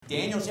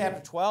Daniel chapter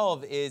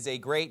 12 is a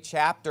great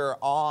chapter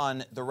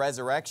on the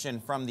resurrection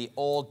from the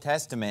Old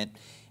Testament.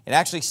 It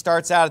actually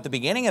starts out at the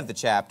beginning of the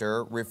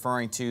chapter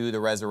referring to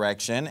the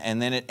resurrection,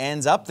 and then it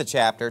ends up the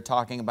chapter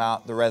talking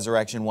about the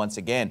resurrection once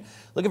again.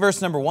 Look at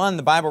verse number 1.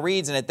 The Bible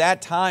reads, "And at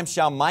that time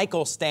shall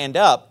Michael stand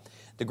up,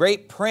 the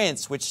great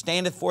prince which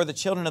standeth for the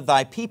children of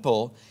thy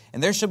people,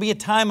 and there shall be a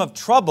time of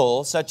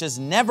trouble such as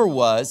never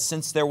was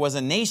since there was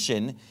a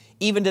nation,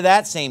 even to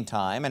that same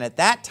time. And at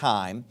that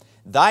time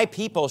thy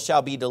people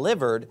shall be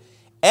delivered,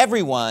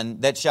 everyone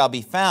that shall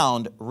be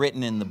found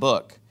written in the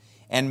book.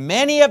 And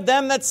many of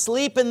them that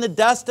sleep in the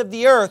dust of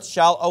the earth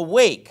shall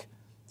awake,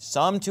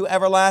 some to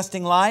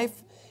everlasting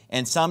life,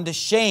 and some to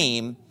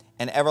shame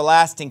and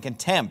everlasting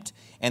contempt.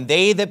 And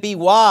they that be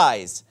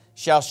wise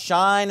shall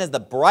shine as the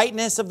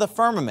brightness of the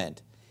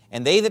firmament,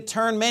 and they that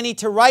turn many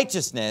to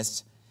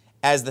righteousness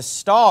as the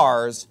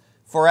stars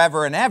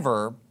forever and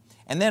ever."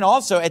 And then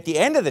also at the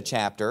end of the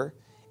chapter,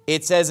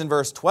 it says in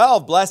verse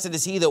 12, "Blessed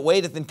is he that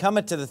waiteth and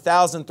cometh to the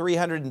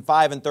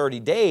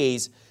 1,335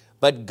 days.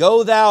 But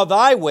go thou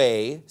thy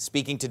way,"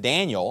 speaking to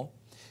Daniel,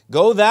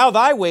 "go thou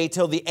thy way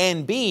till the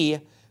end be,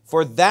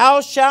 for thou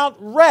shalt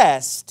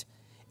rest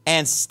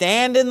and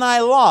stand in thy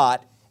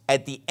lot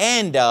at the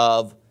end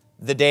of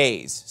the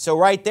days." So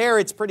right there,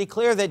 it's pretty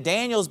clear that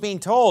Daniel's being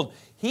told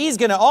he's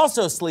going to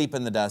also sleep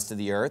in the dust of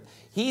the earth.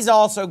 He's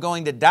also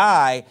going to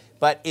die,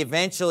 but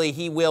eventually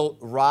he will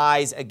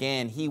rise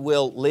again. He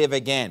will live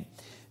again.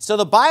 So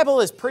the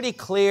Bible is pretty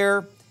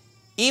clear,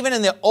 even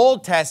in the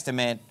Old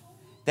Testament,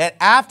 that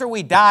after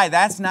we die,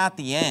 that's not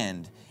the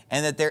end,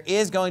 and that there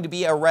is going to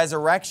be a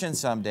resurrection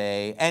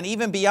someday. And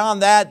even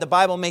beyond that, the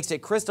Bible makes it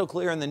crystal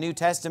clear in the New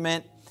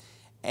Testament,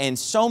 in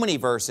so many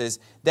verses,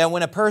 that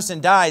when a person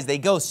dies, they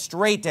go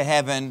straight to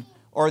heaven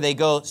or they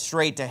go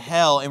straight to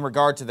hell in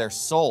regard to their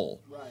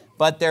soul. Right.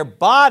 But their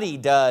body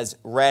does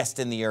rest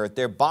in the earth.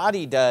 Their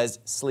body does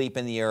sleep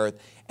in the earth.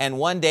 And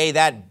one day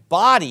that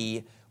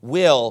body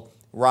will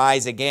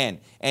rise again.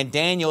 And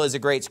Daniel is a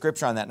great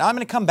scripture on that. Now I'm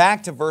going to come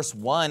back to verse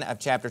 1 of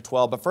chapter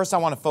 12, but first I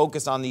want to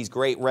focus on these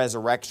great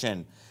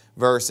resurrection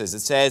verses. It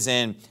says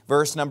in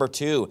verse number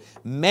 2,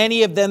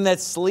 "Many of them that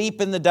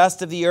sleep in the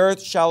dust of the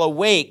earth shall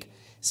awake,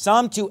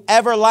 some to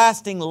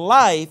everlasting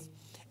life,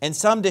 and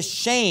some to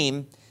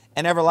shame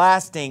and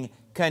everlasting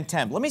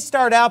contempt." Let me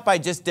start out by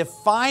just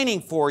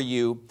defining for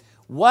you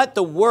what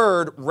the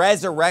word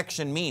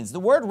resurrection means. The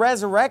word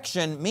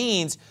resurrection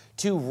means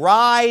to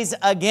rise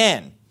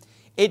again.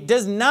 It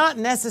does not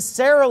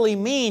necessarily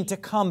mean to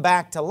come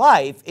back to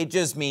life. It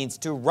just means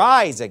to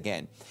rise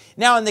again.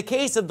 Now, in the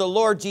case of the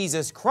Lord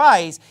Jesus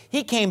Christ,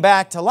 He came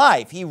back to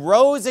life. He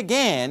rose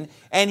again,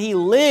 and He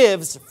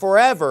lives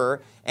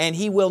forever, and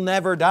He will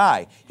never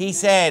die. He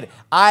said,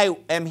 I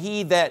am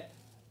he that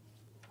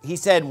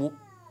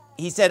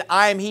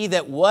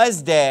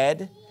was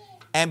dead,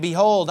 and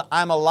behold,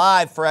 I'm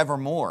alive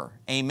forevermore.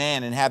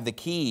 Amen. And have the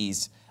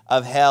keys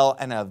of hell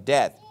and of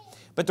death.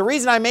 But the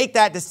reason I make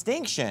that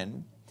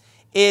distinction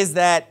is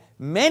that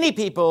many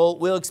people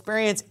will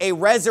experience a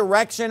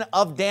resurrection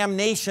of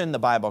damnation, the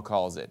Bible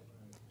calls it.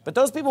 But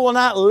those people will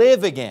not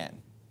live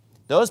again.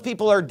 Those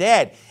people are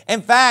dead.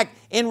 In fact,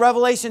 in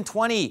Revelation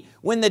 20,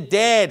 when the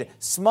dead,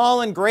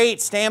 small and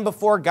great, stand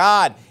before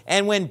God,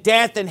 and when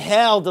death and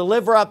hell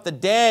deliver up the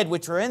dead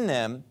which are in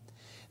them,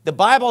 the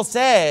Bible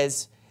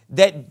says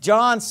that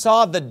John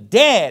saw the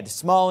dead,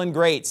 small and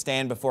great,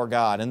 stand before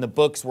God, and the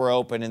books were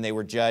open and they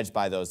were judged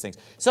by those things.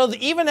 So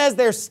even as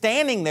they're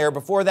standing there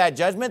before that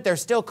judgment, they're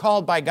still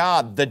called by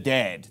God the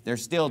dead. They're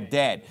still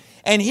dead.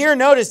 And here,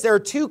 notice, there are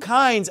two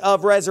kinds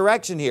of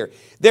resurrection here.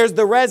 There's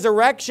the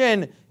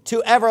resurrection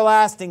to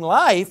everlasting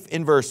life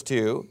in verse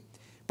 2,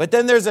 but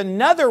then there's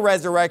another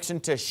resurrection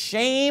to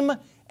shame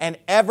and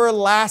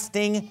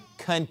everlasting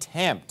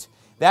contempt.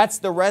 That's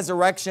the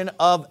resurrection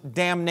of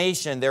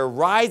damnation. They're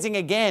rising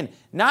again,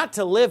 not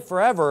to live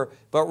forever,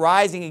 but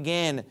rising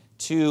again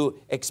to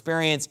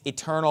experience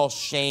eternal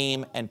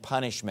shame and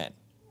punishment.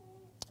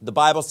 The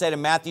Bible said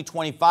in Matthew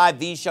 25,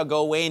 "These shall go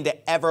away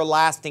into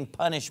everlasting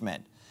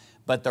punishment,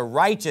 but the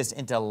righteous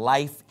into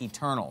life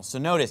eternal." So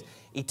notice,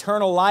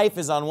 eternal life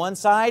is on one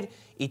side,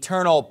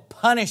 eternal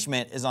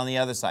punishment is on the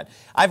other side.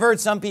 I've heard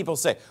some people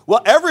say,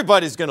 well,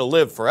 everybody's going to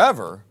live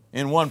forever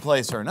in one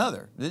place or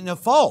another. No,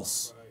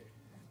 false.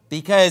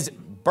 Because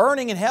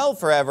burning in hell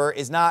forever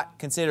is not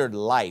considered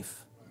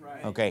life.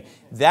 Okay,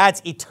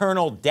 that's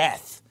eternal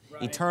death,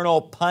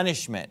 eternal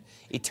punishment,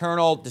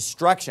 eternal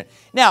destruction.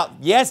 Now,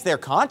 yes, they're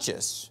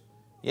conscious.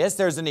 Yes,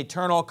 there's an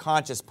eternal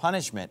conscious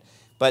punishment,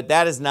 but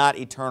that is not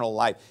eternal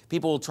life.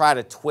 People will try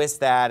to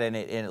twist that, and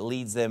it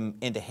leads them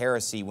into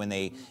heresy when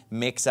they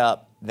mix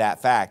up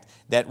that fact.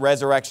 That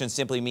resurrection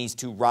simply means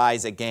to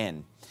rise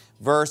again.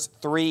 Verse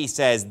 3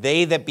 says,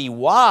 "They that be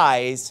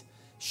wise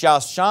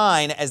shall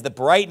shine as the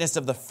brightness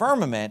of the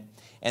firmament,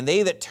 and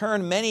they that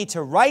turn many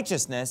to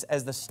righteousness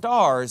as the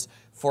stars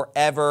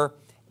forever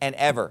and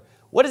ever."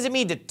 What does it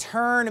mean to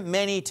turn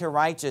many to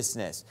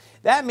righteousness?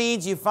 That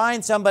means you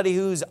find somebody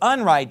who's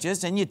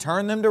unrighteous and you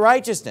turn them to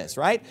righteousness,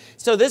 right?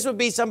 So this would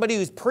be somebody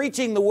who's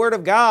preaching the Word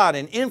of God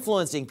and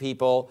influencing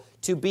people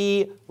to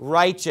be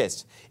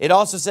righteous. It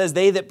also says,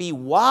 they that be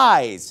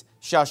wise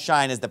shall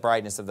shine as the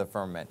brightness of the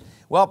firmament.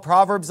 Well,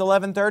 Proverbs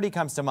 11:30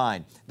 comes to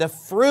mind. The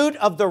fruit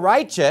of the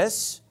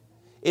righteous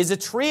is a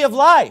tree of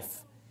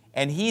life,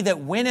 and he that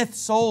winneth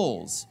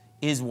souls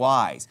is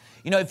wise.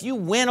 You know, if you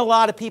win a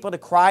lot of people to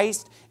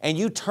Christ and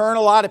you turn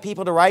a lot of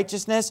people to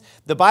righteousness,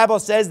 the Bible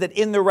says that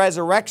in the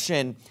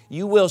resurrection,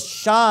 you will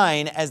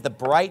shine as the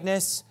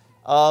brightness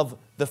of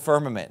the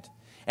firmament.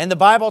 And the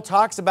Bible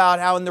talks about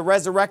how in the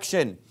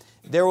resurrection,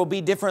 there will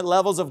be different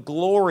levels of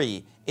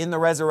glory in the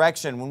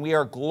resurrection when we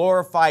are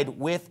glorified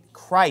with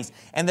Christ,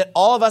 and that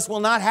all of us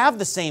will not have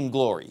the same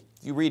glory.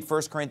 If you read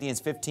 1 Corinthians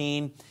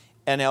 15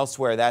 and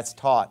elsewhere, that's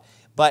taught.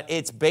 But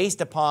it's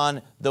based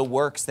upon the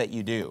works that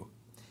you do.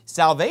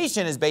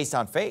 Salvation is based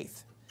on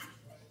faith.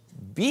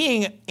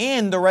 Being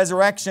in the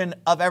resurrection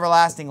of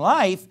everlasting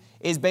life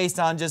is based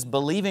on just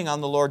believing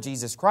on the Lord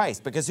Jesus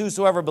Christ. Because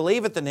whosoever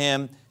believeth in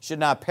him should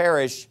not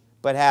perish,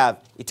 but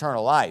have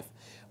eternal life.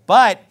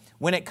 But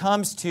when it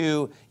comes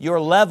to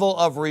your level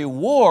of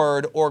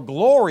reward or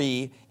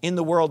glory in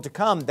the world to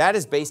come, that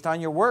is based on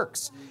your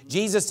works.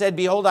 Jesus said,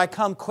 behold, I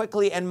come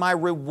quickly, and my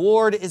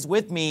reward is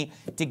with me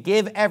to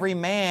give every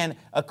man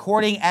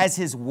according as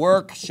his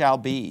work shall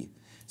be.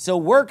 So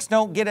works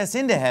don't get us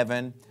into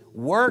heaven.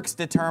 Works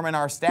determine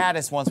our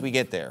status once we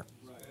get there.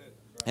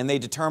 And they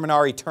determine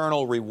our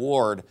eternal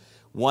reward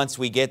once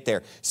we get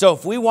there. So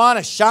if we want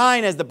to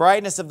shine as the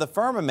brightness of the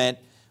firmament,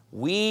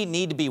 we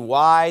need to be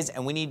wise,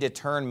 and we need to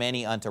turn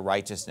many unto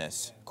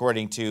righteousness,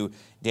 according to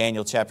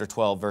Daniel chapter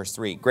 12, verse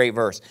 3. Great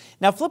verse.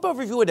 Now flip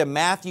over, if you would, to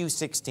Matthew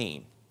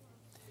 16.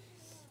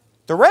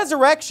 The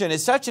resurrection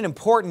is such an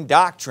important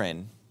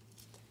doctrine.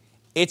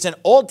 It's an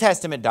Old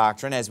Testament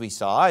doctrine, as we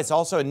saw. It's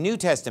also a New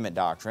Testament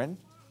doctrine.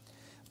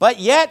 But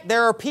yet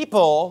there are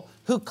people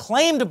who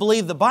claim to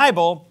believe the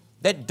Bible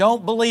that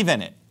don't believe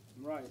in it.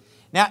 Right.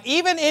 Now,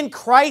 even in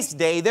Christ's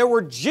day, there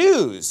were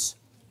Jews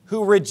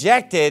who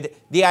rejected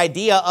the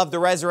idea of the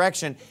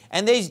resurrection.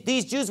 And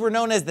these Jews were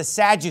known as the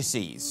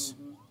Sadducees.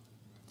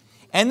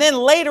 And then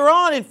later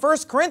on in 1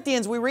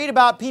 Corinthians, we read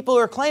about people who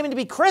are claiming to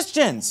be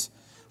Christians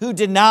who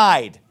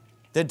denied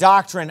the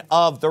doctrine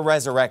of the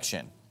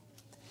resurrection.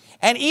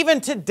 And even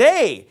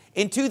today,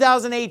 in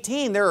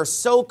 2018, there are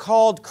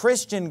so-called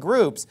Christian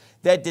groups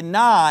that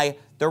deny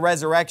the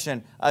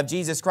resurrection of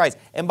Jesus Christ.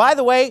 And by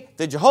the way,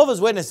 the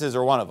Jehovah's Witnesses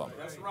are one of them.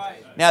 That's right.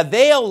 Now,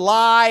 they'll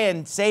lie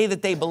and say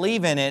that they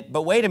believe in it,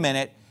 but wait a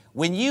minute.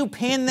 When you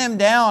pin them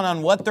down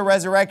on what the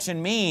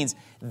resurrection means,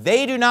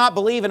 they do not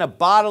believe in a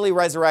bodily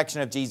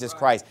resurrection of Jesus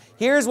Christ.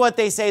 Here's what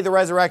they say the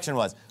resurrection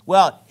was.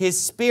 Well, his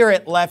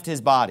spirit left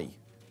his body.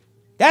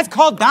 That's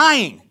called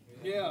dying.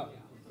 Yeah.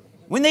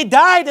 When they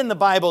died in the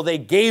Bible, they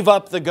gave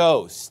up the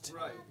ghost.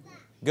 Right.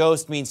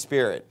 Ghost means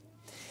spirit.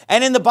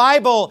 And in the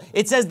Bible,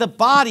 it says the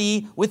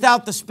body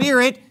without the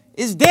spirit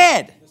is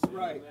dead. That's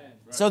right.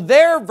 So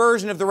their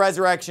version of the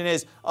resurrection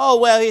is, oh,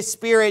 well, his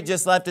spirit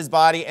just left his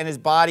body and his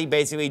body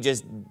basically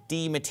just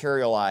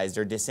dematerialized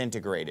or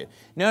disintegrated.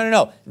 No, no,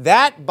 no.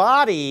 That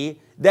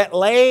body that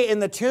lay in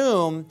the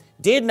tomb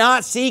did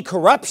not see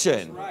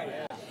corruption.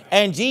 Right.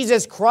 And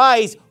Jesus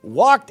Christ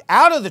walked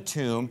out of the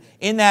tomb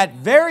in that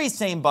very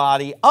same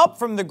body. Up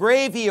from the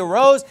grave he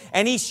arose,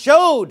 and he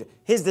showed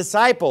his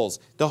disciples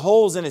the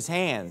holes in his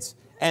hands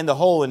and the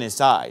hole in his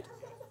side,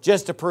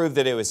 just to prove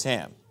that it was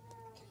him.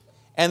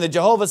 And the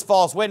Jehovah's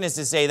false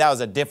witnesses say that was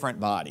a different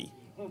body.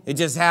 It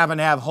just happened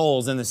to have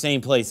holes in the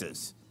same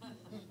places.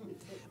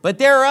 But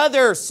there are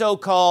other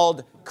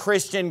so-called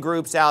Christian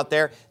groups out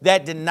there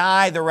that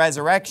deny the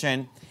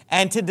resurrection.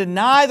 And to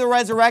deny the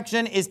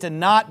resurrection is to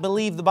not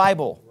believe the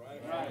Bible.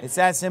 It's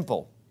that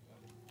simple,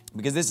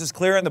 because this is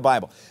clear in the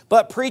Bible.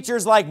 But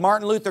preachers like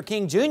Martin Luther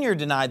King Jr.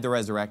 denied the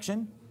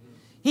resurrection.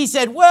 He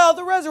said, well,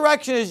 the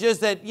resurrection is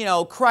just that, you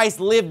know, Christ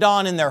lived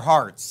on in their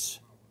hearts.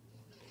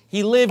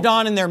 He lived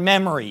on in their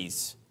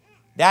memories.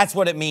 That's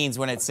what it means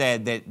when it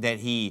said that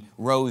he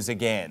rose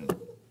again.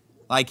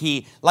 Like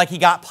he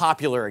got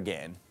popular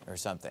again or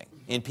something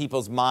in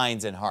people's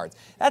minds and hearts.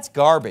 That's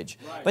garbage.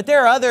 Right. But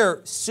there are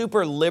other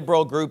super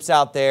liberal groups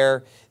out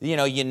there, you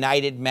know,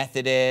 United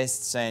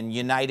Methodists and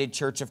United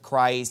Church of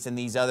Christ and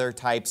these other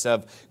types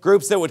of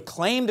groups that would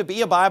claim to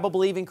be a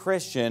Bible-believing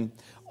Christian,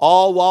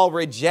 all while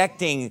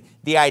rejecting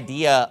the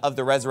idea of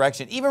the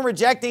resurrection, even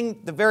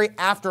rejecting the very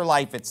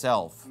afterlife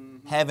itself,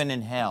 heaven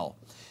and hell.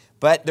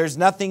 But there's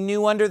nothing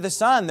new under the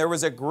sun. There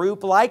was a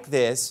group like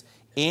this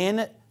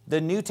in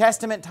the New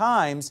Testament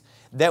times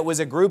that was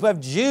a group of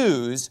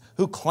Jews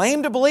who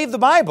claimed to believe the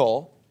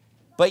Bible,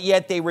 but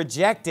yet they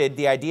rejected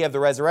the idea of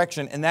the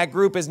resurrection. And that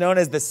group is known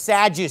as the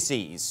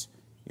Sadducees.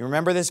 You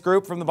remember this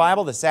group from the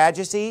Bible, the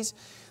Sadducees?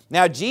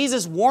 Now,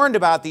 Jesus warned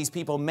about these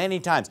people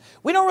many times.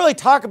 We don't really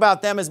talk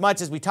about them as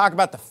much as we talk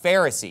about the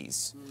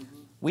Pharisees.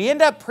 We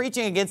end up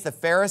preaching against the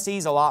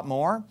Pharisees a lot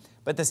more,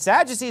 but the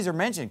Sadducees are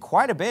mentioned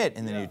quite a bit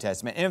in the New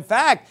Testament. And in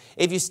fact,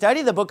 if you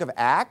study the book of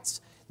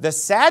Acts, the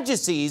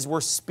Sadducees were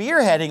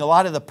spearheading a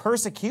lot of the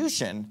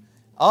persecution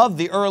of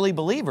the early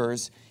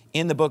believers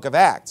in the book of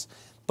Acts.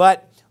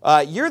 But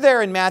you're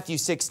there in Matthew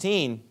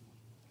 16.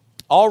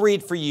 I'll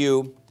read for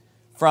you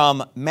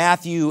from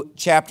Matthew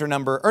chapter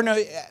number, or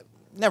no,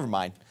 never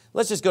mind.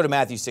 Let's just go to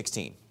Matthew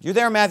 16. You're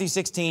there in Matthew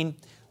 16.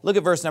 Look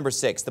at verse number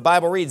 6. The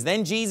Bible reads,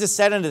 "Then Jesus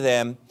said unto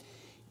them,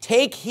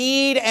 Take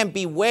heed and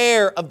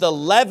beware of the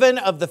leaven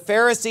of the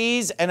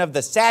Pharisees and of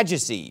the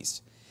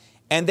Sadducees.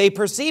 And they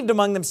perceived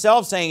among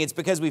themselves, saying, It's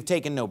because we've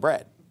taken no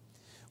bread.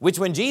 Which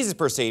when Jesus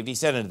perceived, he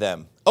said unto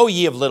them, O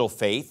ye of little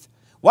faith,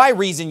 why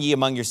reason ye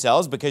among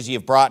yourselves, because ye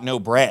have brought no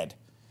bread?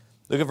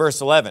 Look at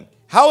verse 11.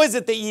 How is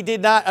it that ye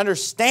did not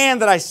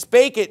understand that I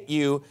spake at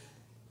you?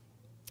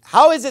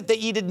 How is it that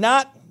ye did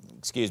not,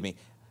 excuse me,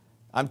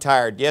 I'm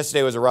tired.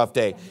 Yesterday was a rough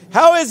day.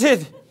 How is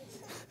it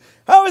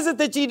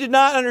that ye did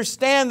not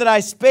understand that I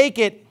spake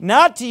it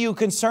not to you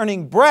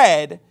concerning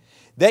bread,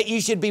 that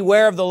ye should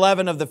beware of the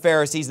leaven of the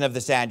Pharisees and of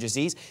the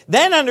Sadducees?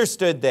 Then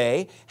understood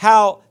they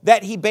how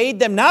that he bade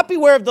them not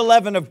beware of the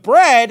leaven of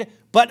bread,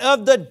 but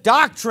of the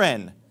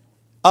doctrine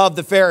of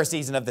the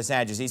Pharisees and of the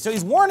Sadducees. So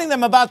he's warning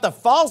them about the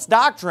false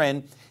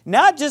doctrine,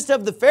 not just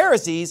of the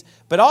Pharisees,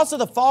 but also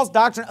the false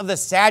doctrine of the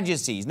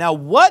Sadducees. Now,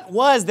 what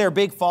was their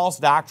big false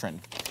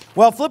doctrine?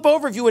 Well, flip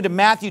over, if you would, to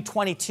Matthew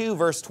 22,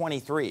 verse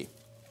 23.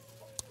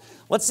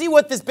 Let's see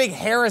what this big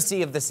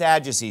heresy of the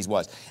Sadducees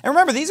was. And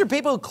remember, these are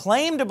people who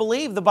claim to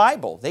believe the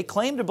Bible. They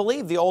claim to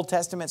believe the Old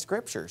Testament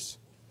scriptures.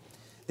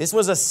 This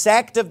was a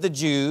sect of the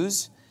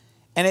Jews,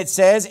 and it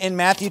says in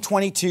Matthew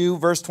 22,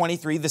 verse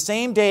 23, the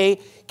same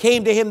day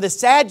came to him the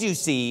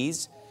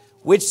Sadducees,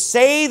 which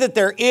say that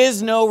there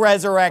is no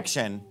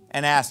resurrection,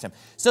 and asked him.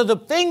 So the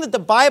thing that the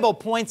Bible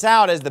points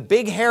out as the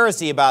big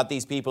heresy about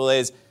these people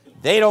is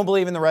they don't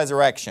believe in the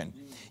resurrection.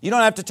 You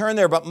don't have to turn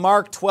there, but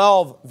Mark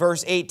 12,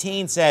 verse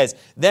 18 says,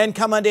 Then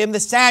come unto him the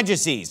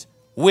Sadducees,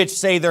 which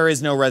say there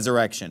is no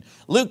resurrection.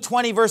 Luke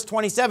 20, verse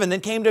 27,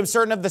 Then came to him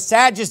certain of the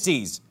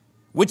Sadducees,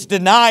 which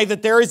deny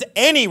that there is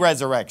any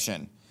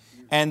resurrection.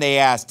 And they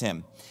asked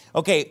him.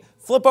 Okay,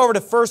 flip over to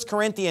 1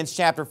 Corinthians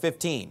chapter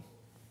 15.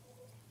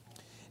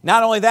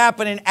 Not only that,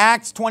 but in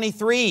Acts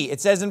 23, it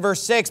says in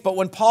verse 6, But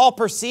when Paul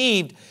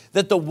perceived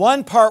that the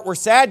one part were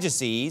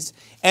Sadducees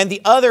and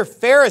the other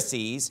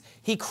Pharisees,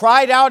 he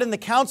cried out in the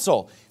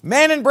council,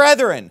 Men and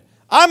brethren,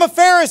 I'm a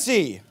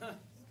Pharisee,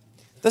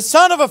 the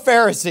son of a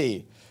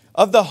Pharisee.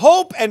 Of the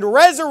hope and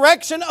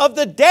resurrection of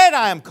the dead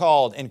I am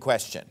called in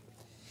question.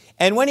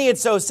 And when he had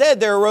so said,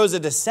 there arose a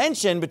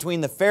dissension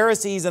between the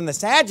Pharisees and the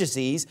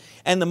Sadducees,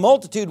 and the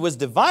multitude was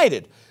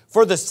divided.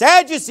 For the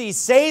Sadducees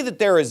say that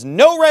there is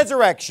no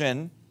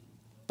resurrection,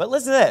 but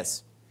listen to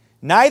this,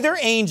 neither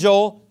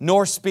angel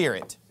nor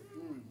spirit.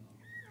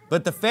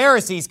 But the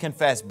Pharisees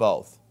confess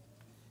both.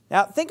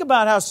 Now, think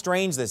about how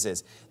strange this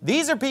is.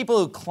 These are people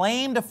who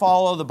claim to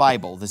follow the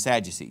Bible, the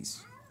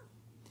Sadducees.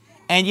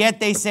 And yet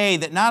they say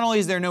that not only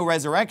is there no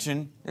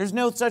resurrection, there's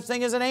no such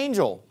thing as an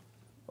angel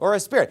or a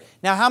spirit.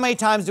 Now, how many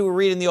times do we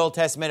read in the Old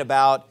Testament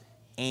about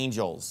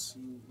angels?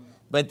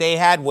 But they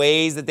had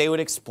ways that they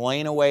would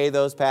explain away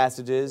those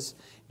passages,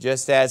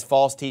 just as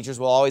false teachers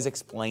will always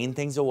explain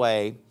things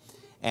away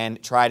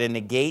and try to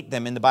negate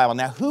them in the Bible.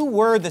 Now, who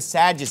were the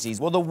Sadducees?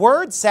 Well, the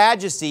word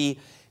Sadducee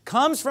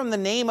comes from the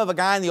name of a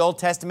guy in the Old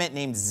Testament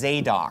named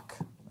Zadok,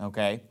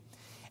 okay?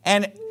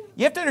 And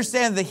you have to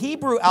understand the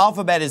Hebrew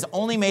alphabet is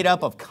only made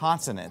up of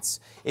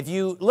consonants. If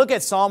you look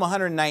at Psalm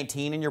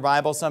 119 in your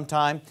Bible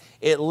sometime,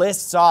 it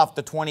lists off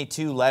the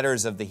 22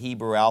 letters of the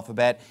Hebrew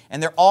alphabet,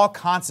 and they're all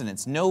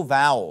consonants, no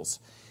vowels.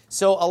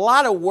 So a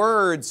lot of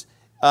words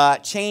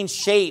change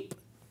shape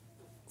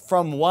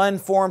from one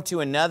form to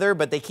another,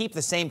 but they keep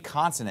the same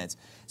consonants.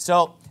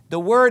 So the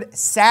word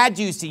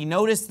Sadducee,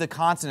 notice the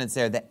consonants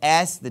there, the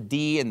S, the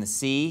D, and the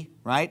C,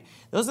 right?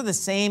 Those are the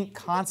same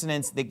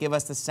consonants that give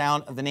us the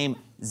sound of the name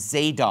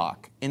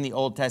Zadok in the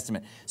Old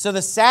Testament. So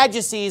the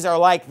Sadducees are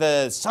like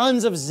the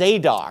sons of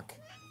Zadok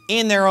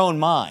in their own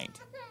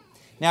mind.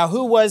 Now,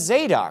 who was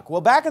Zadok?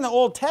 Well, back in the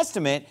Old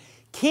Testament,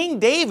 King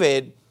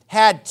David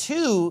had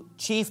two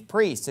chief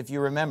priests, if you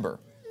remember.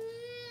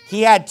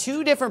 He had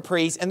two different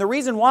priests, and the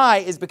reason why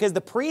is because the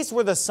priests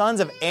were the sons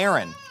of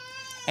Aaron.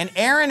 And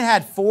Aaron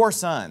had 4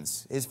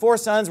 sons. His 4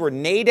 sons were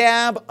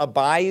Nadab,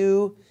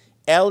 Abihu,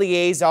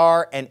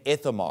 Eleazar, and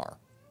Ithamar.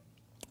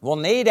 Well,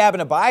 Nadab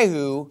and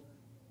Abihu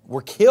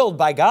were killed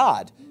by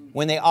God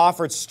when they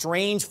offered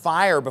strange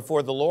fire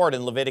before the Lord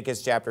in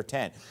Leviticus chapter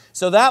 10.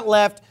 So that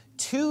left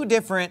 2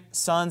 different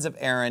sons of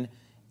Aaron,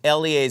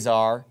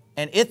 Eleazar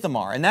and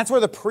Ithamar. And that's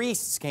where the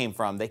priests came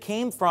from. They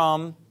came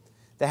from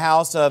the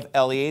house of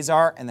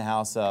Eleazar and the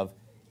house of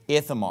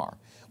Ithamar.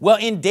 Well,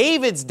 in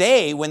David's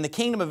day, when the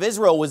kingdom of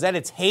Israel was at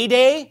its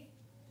heyday,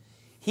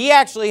 he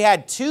actually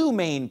had 2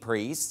 main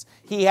priests.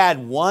 He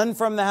had one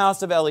from the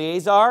house of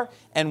Eleazar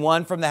and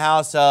one from the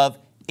house of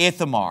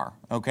Ithamar,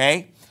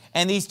 okay?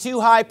 And these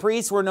 2 high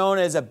priests were known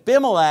as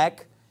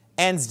Abimelech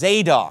and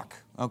Zadok,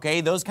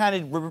 okay? Those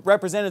kind of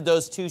represented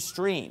those 2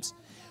 streams.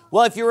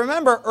 Well, if you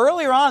remember,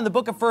 earlier on in the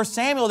book of 1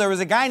 Samuel, there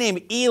was a guy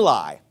named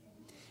Eli.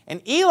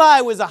 And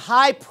Eli was a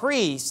high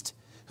priest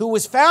who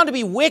was found to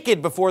be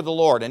wicked before the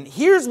Lord. And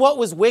here's what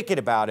was wicked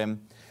about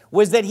him,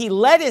 was that he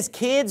let his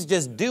kids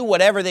just do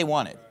whatever they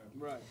wanted.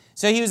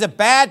 So he was a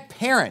bad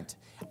parent.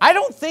 I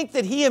don't think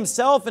that he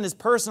himself in his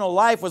personal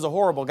life was a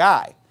horrible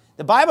guy.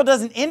 The Bible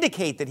doesn't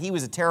indicate that he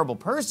was a terrible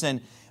person,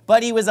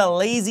 but he was a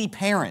lazy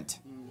parent.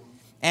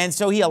 And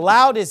so he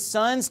allowed his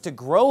sons to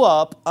grow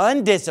up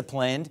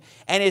undisciplined,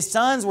 and his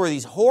sons were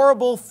these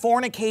horrible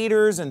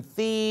fornicators and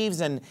thieves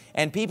and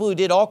people who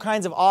did all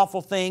kinds of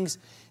awful things.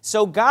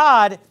 So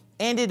God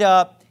ended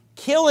up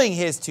killing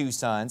his two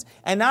sons.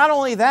 And not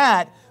only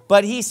that,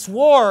 but he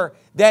swore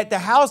that the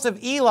house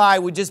of Eli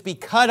would just be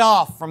cut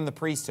off from the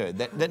priesthood,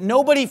 that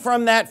nobody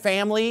from that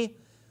family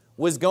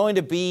was going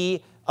to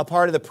be a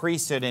part of the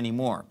priesthood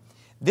anymore.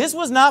 This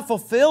was not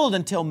fulfilled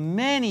until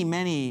many,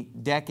 many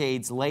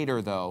decades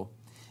later, though,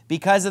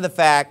 because of the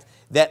fact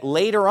that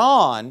later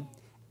on,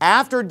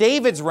 after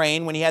David's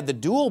reign, when he had the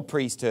dual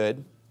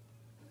priesthood,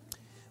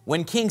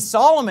 when King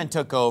Solomon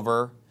took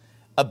over,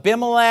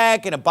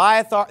 Abimelech and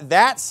Abiathar,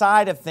 that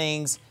side of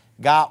things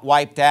got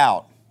wiped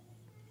out.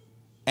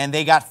 And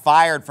they got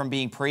fired from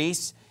being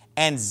priests,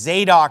 and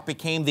Zadok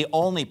became the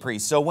only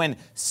priest. So when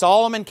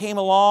Solomon came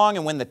along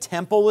and when the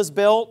temple was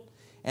built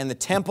and the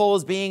temple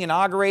was being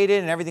inaugurated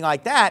and everything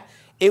like that,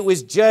 it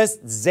was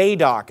just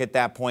Zadok at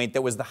that point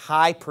that was the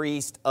high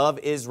priest of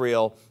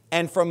Israel.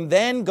 And from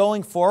then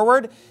going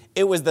forward,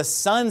 it was the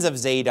sons of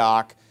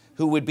Zadok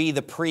who would be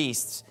the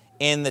priests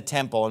in the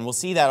temple. And we'll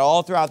see that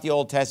all throughout the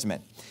Old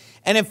Testament.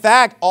 And in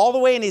fact, all the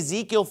way in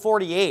Ezekiel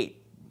 48,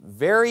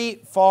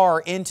 very far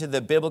into the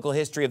biblical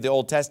history of the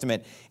Old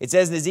Testament, it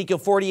says in Ezekiel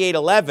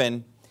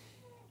 48:11,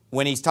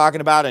 when he's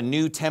talking about a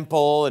new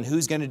temple and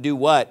who's going to do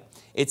what,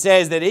 it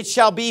says that it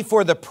shall be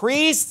for the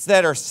priests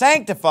that are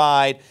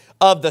sanctified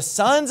of the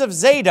sons of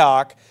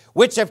Zadok,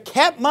 which have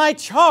kept my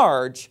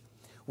charge,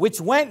 which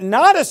went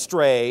not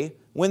astray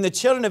when the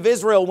children of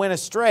Israel went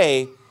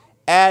astray,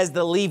 as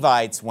the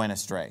Levites went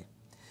astray.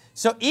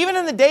 So even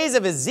in the days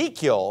of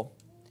Ezekiel,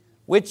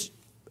 which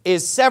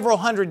is several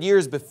hundred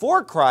years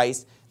before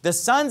Christ, the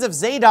sons of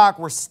Zadok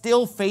were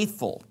still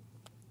faithful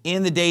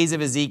in the days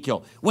of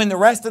Ezekiel. When the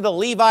rest of the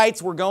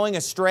Levites were going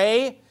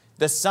astray,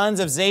 the sons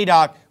of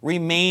Zadok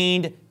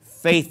remained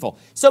faithful.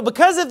 So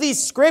because of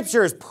these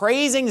scriptures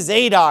praising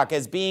Zadok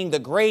as being the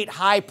great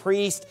high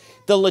priest,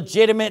 the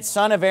legitimate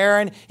son of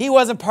Aaron, he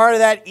wasn't part of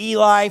that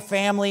Eli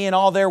family and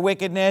all their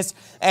wickedness.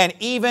 And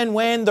even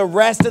when the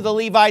rest of the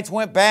Levites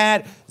went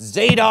bad,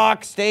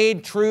 Zadok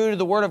stayed true to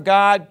the word of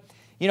God.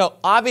 You know,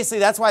 obviously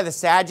that's why the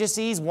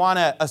Sadducees want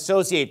to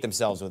associate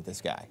themselves with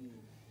this guy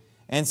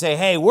and say,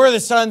 hey, we're the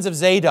sons of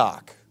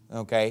Zadok,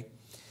 okay?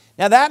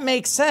 Now that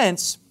makes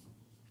sense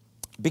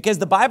because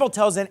the Bible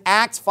tells in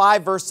Acts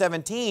 5 verse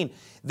 17,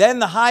 then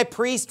the high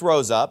priest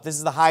rose up. This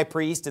is the high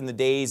priest in the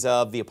days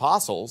of the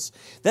apostles.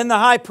 Then the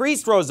high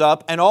priest rose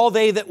up and all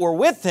they that were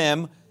with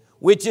him,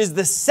 which is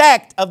the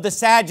sect of the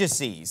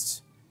Sadducees.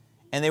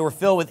 And they were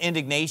filled with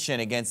indignation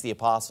against the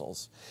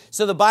apostles.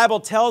 So the Bible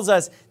tells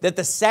us that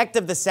the sect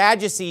of the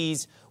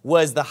Sadducees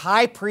was the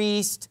high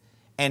priest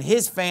and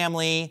his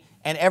family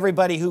and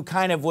everybody who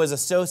kind of was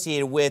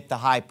associated with the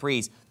high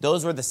priest.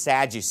 Those were the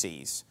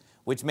Sadducees,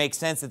 which makes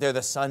sense that they're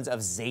the sons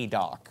of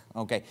Zadok.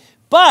 Okay,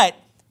 but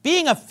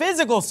being a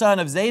physical son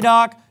of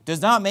Zadok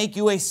does not make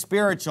you a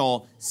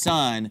spiritual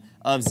son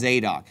of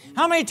Zadok.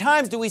 How many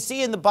times do we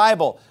see in the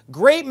Bible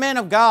great men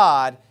of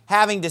God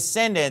having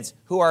descendants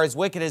who are as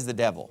wicked as the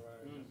devil?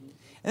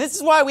 And this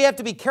is why we have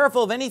to be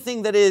careful of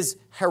anything that is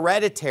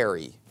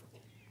hereditary,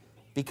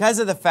 because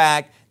of the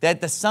fact that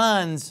the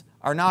sons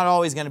are not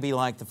always going to be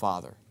like the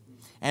father.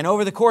 And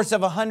over the course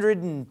of 100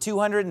 and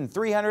 200 and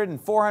 300 and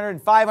 400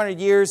 and 500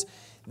 years,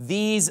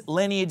 these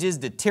lineages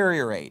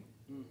deteriorate.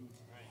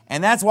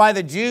 And that's why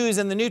the Jews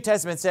in the New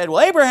Testament said,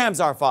 well, Abraham's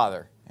our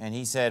father. And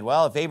he said,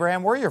 well, if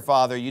Abraham were your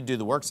father, you'd do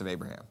the works of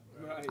Abraham.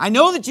 Right. I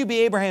know that you be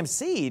Abraham's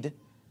seed,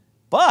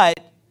 but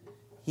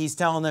he's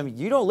telling them,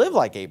 you don't live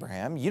like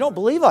Abraham. You don't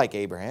believe like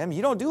Abraham.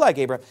 You don't do like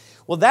Abraham.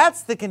 Well,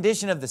 that's the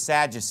condition of the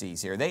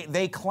Sadducees here.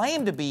 They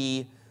claim to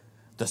be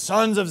the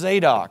sons of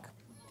Zadok,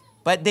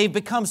 but they've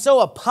become so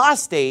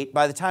apostate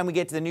by the time we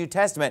get to the New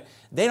Testament,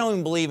 they don't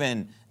even believe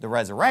in the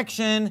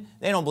resurrection.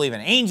 They don't believe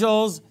in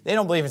angels. They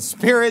don't believe in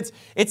spirits.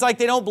 It's like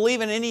they don't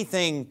believe in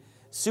anything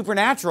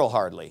supernatural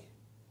hardly.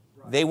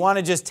 They want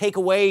to just take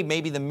away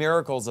maybe the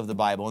miracles of the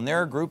Bible. And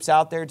there are groups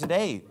out there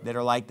today that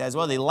are like that as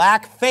well. They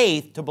lack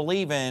faith to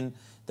believe in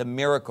the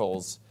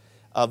miracles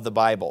of the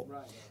Bible.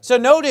 Right. So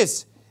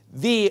notice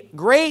the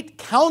great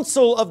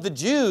council of the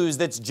Jews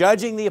that's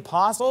judging the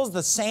apostles,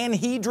 the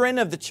Sanhedrin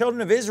of the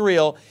children of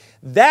Israel,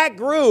 that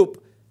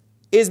group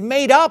is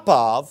made up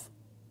of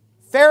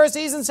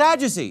Pharisees and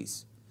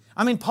Sadducees.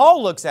 I mean,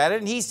 Paul looks at it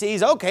and he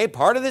sees, okay,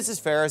 part of this is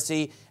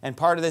Pharisee and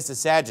part of this is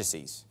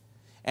Sadducees.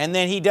 And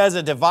then he does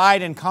a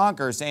divide and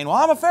conquer, saying, well,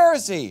 I'm a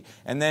Pharisee.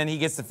 And then he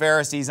gets the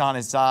Pharisees on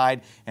his side,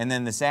 and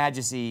then the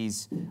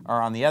Sadducees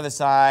are on the other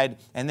side.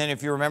 And then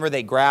if you remember,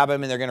 they grab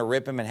him and they're going to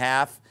rip him in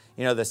half.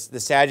 You know, the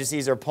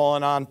Sadducees are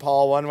pulling on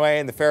Paul one way,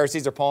 and the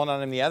Pharisees are pulling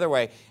on him the other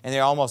way, and they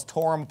almost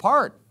tore him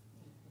apart.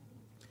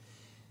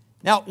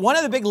 Now, one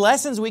of the big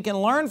lessons we can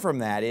learn from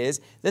that is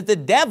that the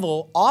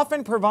devil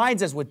often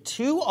provides us with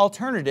two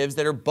alternatives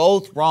that are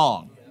both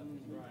wrong.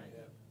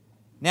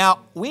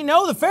 Now, we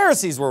know the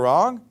Pharisees were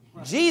wrong.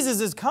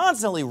 Jesus is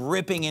constantly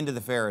ripping into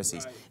the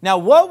Pharisees. Now,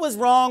 what was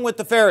wrong with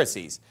the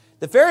Pharisees?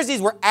 The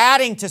Pharisees were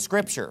adding to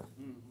Scripture.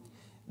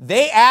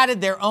 They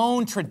added their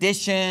own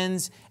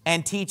traditions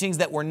and teachings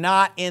that were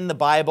not in the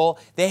Bible.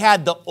 They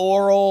had the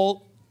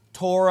oral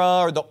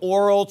Torah or the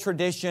oral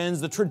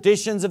traditions, the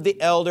traditions of the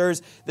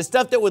elders, the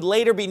stuff that would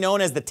later be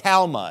known as the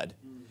Talmud.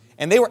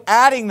 And they were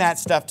adding that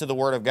stuff to the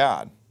Word of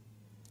God.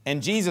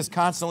 And Jesus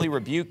constantly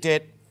rebuked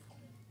it,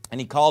 and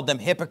He called them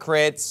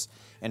hypocrites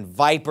and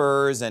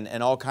vipers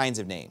and all kinds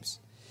of names.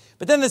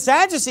 But then the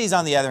Sadducees,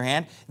 on the other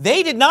hand,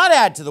 they did not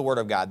add to the Word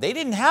of God. They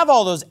didn't have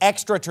all those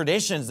extra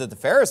traditions that the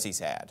Pharisees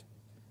had.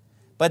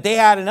 But they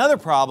had another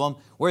problem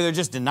where they're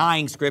just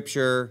denying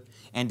Scripture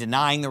and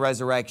denying the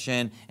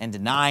resurrection and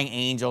denying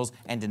angels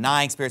and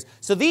denying spirits.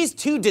 So these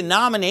two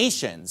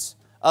denominations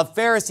of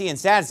Pharisee and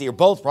Sadducee are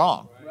both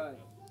wrong. Right.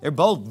 They're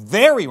both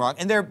very wrong.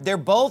 And they're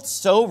both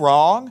so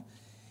wrong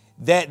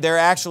that they're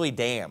actually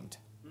damned.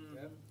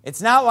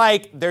 It's not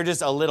like they're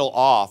just a little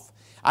off.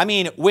 I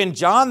mean, when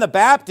John the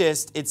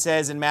Baptist, it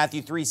says in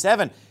Matthew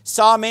 3:7,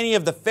 saw many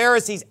of the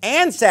Pharisees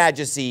and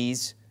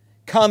Sadducees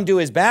come to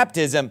his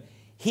baptism,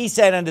 he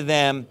said unto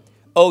them,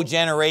 O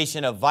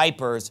generation of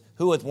vipers,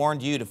 who hath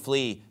warned you to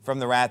flee from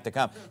the wrath to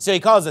come? So he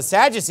calls the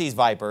Sadducees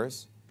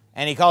vipers,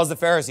 and he calls the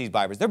Pharisees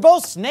vipers. They're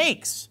both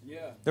snakes.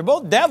 They're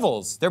both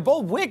devils. They're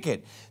both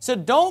wicked. So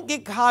don't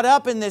get caught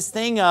up in this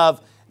thing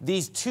of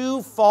these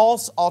two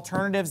false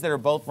alternatives that are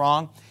both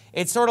wrong.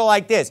 It's sort of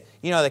like this,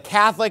 you know, the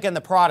Catholic and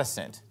the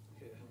Protestant.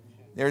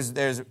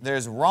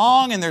 There's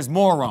wrong and there's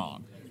more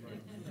wrong.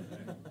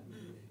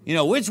 You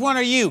know, which one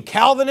are you,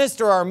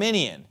 Calvinist or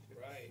Arminian?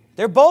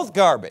 They're both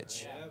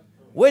garbage.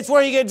 Which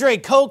one are you going to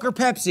drink, Coke or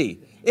Pepsi?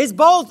 It's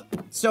both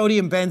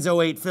sodium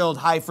benzoate filled,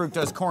 high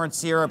fructose corn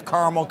syrup,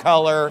 caramel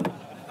color,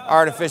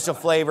 artificial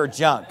flavor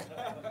junk.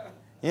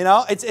 You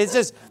know, it's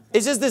just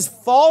this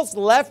false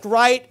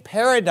left-right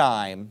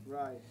paradigm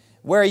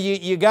where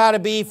you got to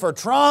be for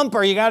Trump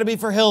or you got to be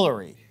for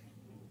Hillary,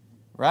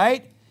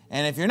 right?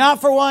 And if you're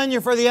not for one,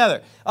 you're for the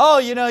other. Oh,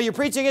 you know, you're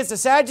preaching against the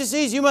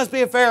Sadducees, you must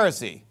be a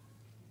Pharisee.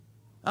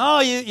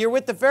 Oh, you're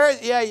with the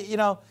Pharisees, yeah, you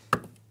know.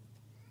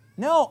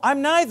 No,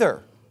 I'm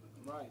neither.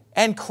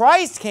 And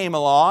Christ came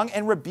along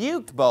and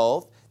rebuked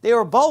both. They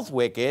were both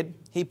wicked.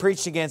 He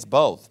preached against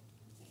both.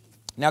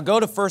 Now go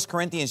to 1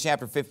 Corinthians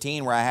chapter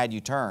 15 where I had you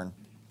turn.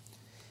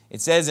 It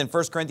says in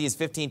 1 Corinthians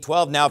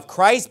 15:12, now if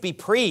Christ be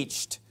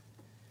preached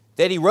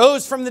that He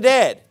rose from the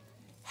dead,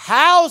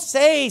 how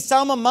say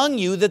some among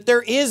you that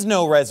there is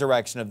no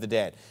resurrection of the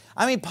dead?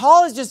 I mean,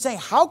 Paul is just saying,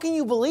 how can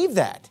you believe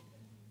that?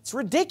 It's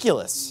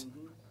ridiculous.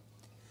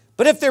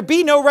 But if there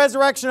be no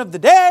resurrection of the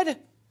dead,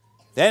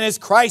 then is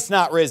Christ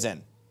not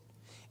risen?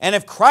 And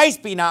if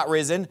Christ be not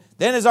risen,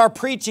 then is our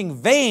preaching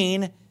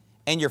vain,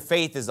 and your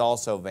faith is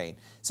also vain.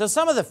 So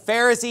some of the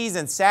Pharisees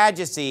and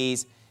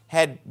Sadducees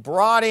had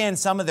brought in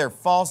some of their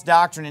false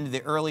doctrine into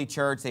the early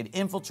church. They'd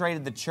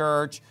infiltrated the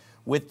church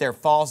with their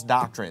false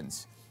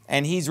doctrines.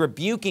 And he's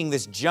rebuking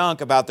this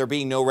junk about there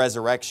being no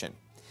resurrection.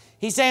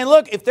 He's saying,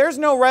 look, if there's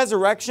no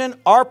resurrection,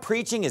 our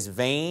preaching is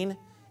vain,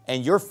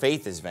 and your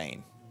faith is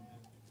vain.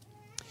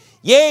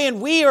 Yea, and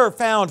we are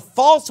found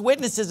false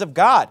witnesses of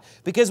God,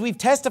 because we've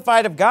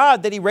testified of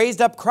God that He raised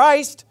up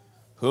Christ,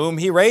 whom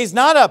He raised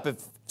not up,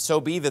 if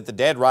so be that the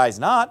dead rise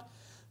not.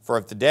 For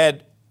if the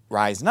dead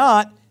rise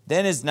not,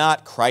 then is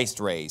not Christ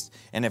raised.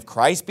 And if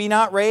Christ be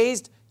not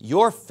raised,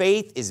 your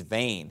faith is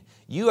vain.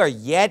 You are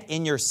yet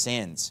in your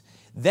sins.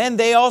 Then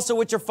they also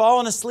which are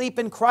fallen asleep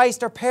in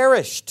Christ are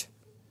perished.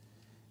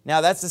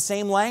 Now that's the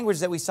same language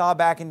that we saw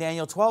back in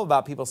Daniel 12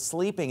 about people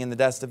sleeping in the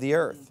dust of the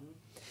earth.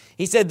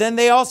 He said, then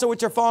they also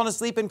which are fallen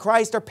asleep in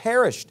Christ are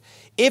perished.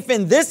 If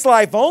in this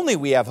life only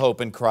we have hope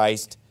in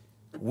Christ,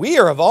 we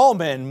are of all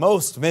men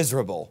most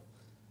miserable.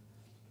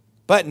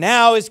 But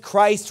now is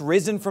Christ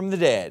risen from the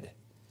dead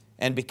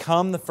and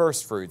become the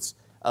firstfruits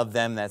of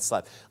them that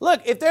slept.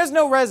 Look, if there's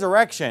no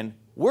resurrection,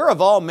 we're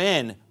of all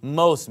men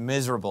most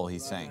miserable,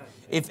 he's saying.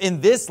 If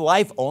in this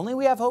life only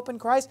we have hope in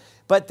Christ,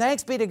 but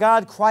thanks be to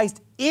God,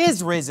 Christ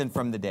is risen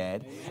from the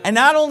dead. And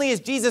not only is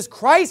Jesus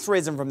Christ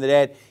risen from the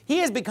dead, He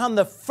has become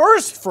the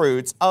first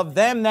fruits of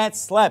them that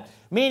slept.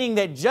 Meaning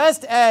that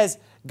just as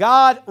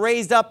God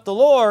raised up the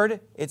Lord,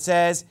 it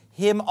says,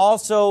 He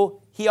also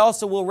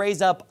will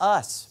raise up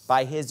us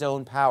by His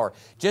own power.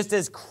 Just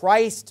as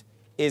Christ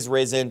is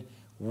risen,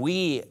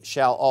 we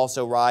shall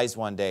also rise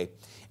one day.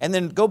 And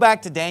then go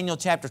back to Daniel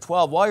chapter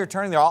 12. While you're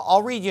turning there,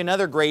 I'll read you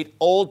another great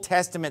Old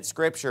Testament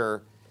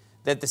scripture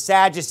that the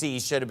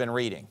Sadducees should have been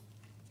reading,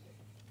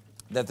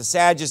 that the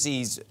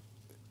Sadducees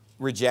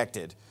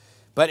rejected.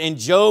 But in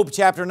Job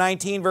chapter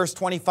 19, verse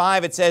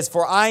 25, it says,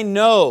 for I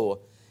know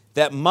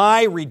that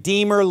my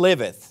Redeemer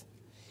liveth,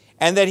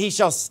 and that He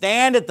shall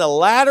stand at the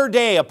latter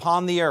day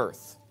upon the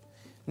earth.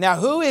 Now,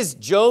 who is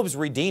Job's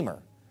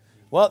Redeemer?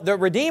 Well, the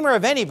Redeemer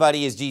of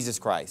anybody is Jesus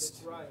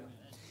Christ.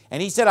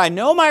 And he said, I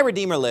know my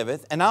Redeemer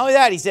liveth. And not only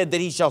that, he said that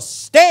he shall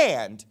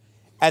stand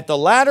at the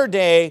latter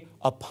day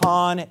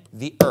upon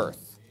the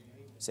earth.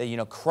 So, you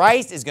know,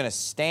 Christ is going to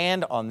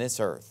stand on this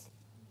earth.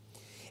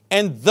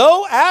 And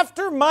though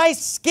after my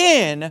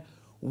skin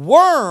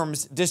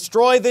worms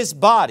destroy this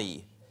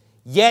body,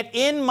 yet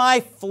in my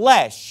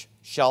flesh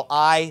shall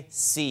I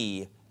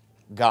see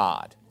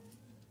God,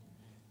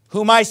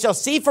 whom I shall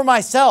see for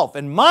myself,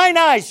 and mine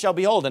eyes shall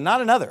behold, and not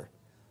another,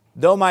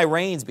 though my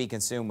reins be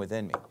consumed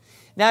within me.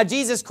 Now,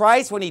 Jesus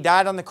Christ, when he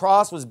died on the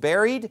cross, was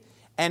buried,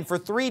 and for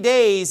 3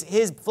 days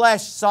his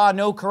flesh saw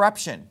no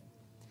corruption.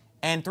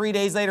 And 3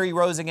 days later he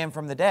rose again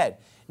from the dead.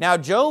 Now,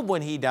 Job,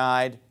 when he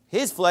died,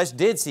 his flesh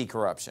did see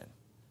corruption.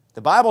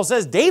 The Bible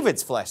says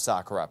David's flesh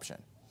saw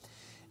corruption.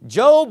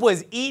 Job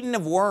was eaten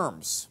of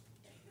worms.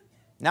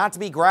 Not to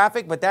be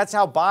graphic, but that's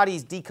how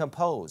bodies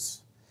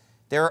decompose.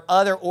 There are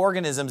other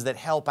organisms that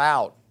help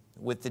out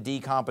with the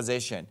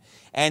decomposition.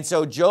 And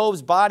so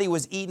Job's body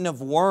was eaten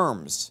of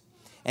worms.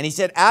 And he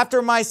said,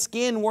 after my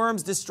skin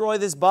worms destroy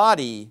this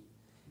body,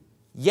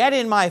 yet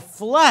in my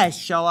flesh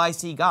shall I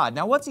see God.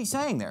 Now, what's he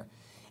saying there?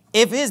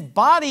 If his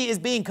body is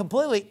being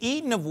completely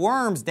eaten of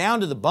worms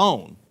down to the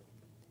bone,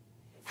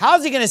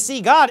 how's he going to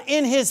see God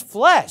in his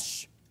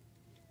flesh?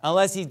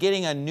 Unless he's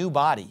getting a new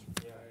body.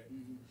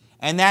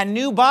 And that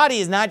new body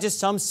is not just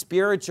some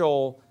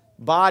spiritual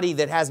body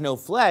that has no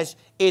flesh.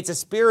 It's a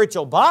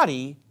spiritual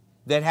body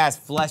that has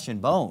flesh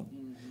and bone.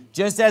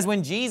 Just as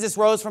when Jesus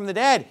rose from the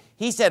dead,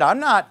 he said, I'm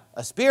not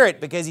a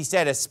spirit, because he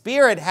said, a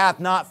spirit hath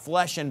not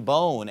flesh and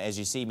bone as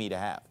you see me to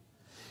have.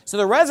 So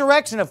the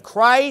resurrection of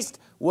Christ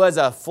was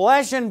a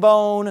flesh and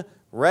bone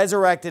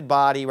resurrected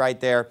body right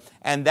there.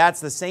 And that's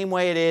the same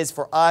way it is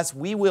for us.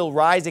 We will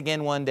rise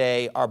again one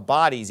day, our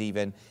bodies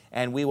even,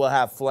 and we will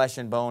have flesh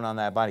and bone on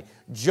that body.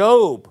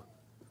 Job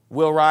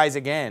will rise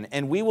again,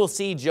 and we will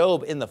see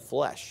Job in the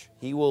flesh.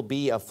 He will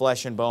be a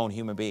flesh and bone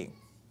human being.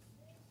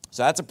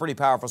 So that's a pretty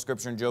powerful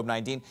scripture in Job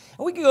 19.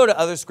 And we could go to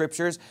other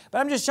scriptures, but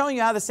I'm just showing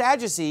you how the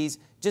Sadducees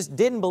just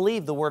didn't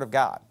believe the Word of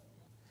God.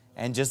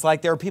 And just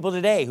like there are people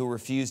today who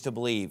refuse to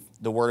believe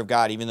the Word of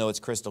God, even though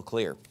it's crystal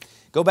clear.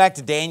 Go back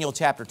to Daniel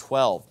chapter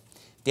 12.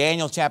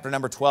 Daniel chapter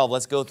number 12.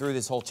 Let's go through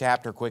this whole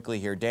chapter quickly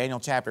here. Daniel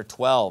chapter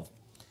 12.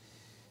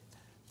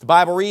 The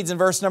Bible reads in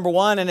verse number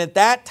 1, and at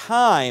that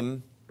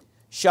time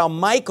shall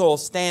Michael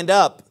stand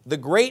up, the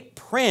great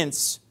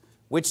prince,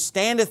 which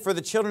standeth for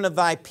the children of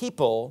thy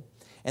people,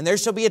 and there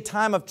shall be a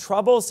time of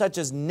trouble such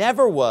as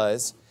never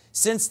was,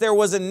 since there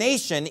was a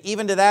nation,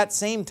 even to that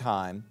same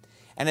time.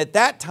 And at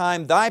that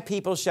time thy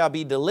people shall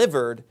be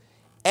delivered,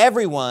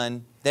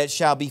 everyone that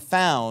shall be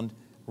found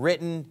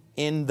written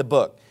in the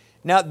book.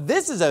 Now,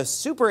 this is a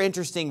super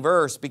interesting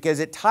verse because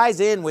it ties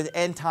in with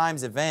end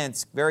times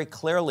events very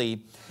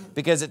clearly,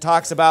 because it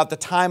talks about the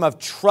time of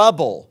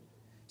trouble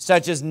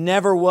such as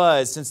never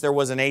was since there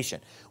was a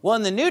nation. Well,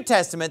 in the New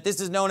Testament,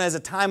 this is known as a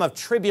time of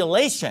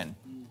tribulation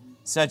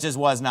such as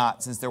was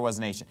not since there was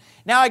a nation.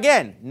 Now,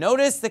 again,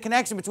 notice the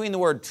connection between the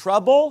word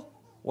trouble,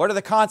 what are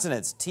the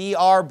consonants?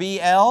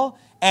 T-R-B-L,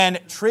 and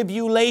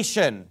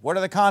tribulation. What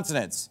are the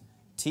consonants?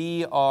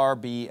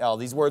 T-R-B-L.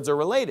 These words are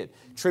related.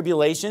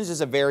 Tribulations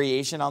is a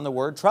variation on the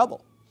word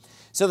trouble.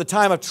 So the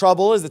time of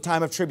trouble is the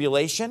time of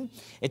tribulation.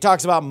 It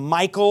talks about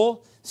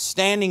Michael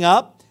standing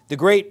up, the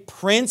great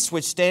prince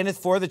which standeth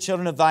for the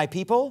children of thy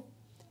people.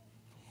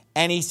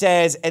 And he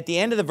says at the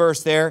end of the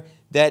verse there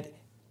that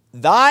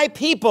thy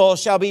people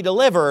shall be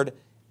delivered,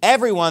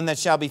 everyone that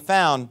shall be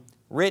found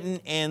written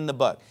in the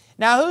book.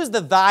 Now, who's the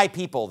thy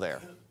people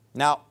there?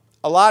 Now,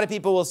 a lot of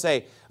people will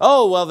say,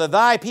 oh, well, the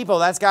thy people,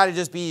 that's got to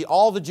just be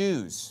all the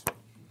Jews.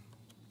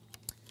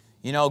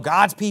 You know,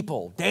 God's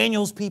people,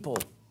 Daniel's people,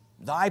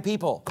 thy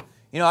people.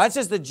 You know, that's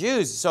just the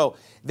Jews. So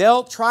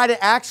they'll try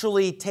to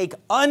actually take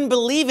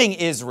unbelieving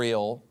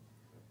Israel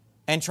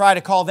and try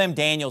to call them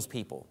Daniel's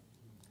people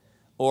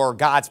or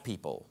God's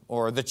people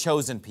or the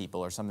chosen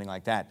people or something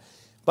like that.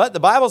 But the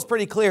Bible's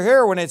pretty clear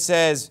here when it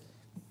says,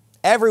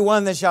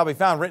 everyone that shall be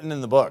found written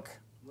in the book.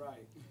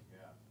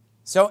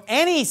 So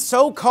any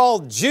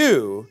so-called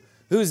Jew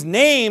whose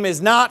name is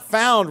not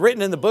found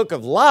written in the book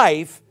of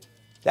life,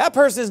 that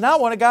person is not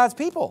one of God's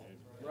people.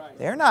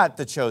 They're not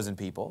the chosen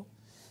people.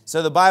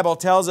 So the Bible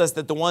tells us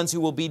that the ones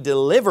who will be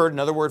delivered,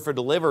 another word for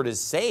delivered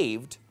is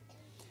saved,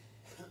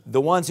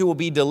 the ones who will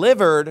be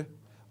delivered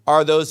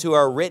are those who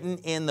are written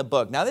in the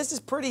book. Now this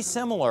is pretty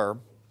similar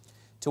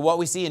to what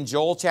we see in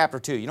Joel chapter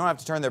 2. You don't have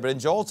to turn there, but in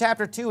Joel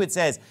chapter 2 it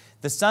says,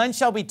 the sun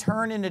shall be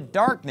turned into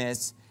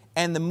darkness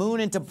and the moon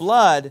into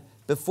blood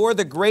before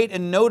the great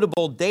and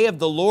notable day of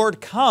the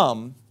Lord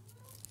come.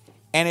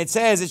 And it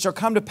says, it shall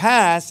come to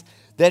pass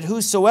that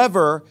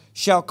whosoever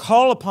shall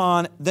call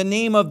upon the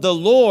name of the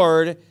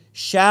Lord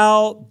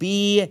shall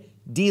be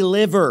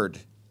delivered.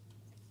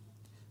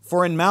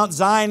 For in Mount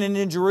Zion and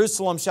in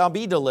Jerusalem shall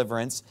be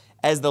deliverance,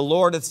 as the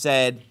Lord hath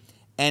said,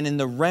 and in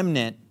the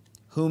remnant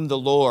whom the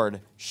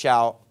Lord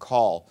shall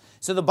call.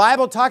 So the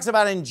Bible talks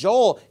about in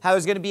Joel how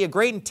there's going to be a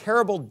great and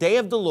terrible day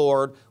of the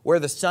Lord where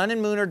the sun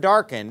and moon are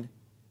darkened,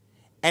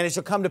 and it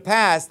shall come to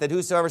pass that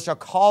whosoever shall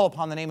call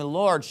upon the name of the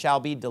Lord shall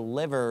be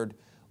delivered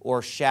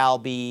or shall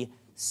be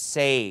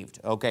saved.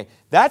 Okay,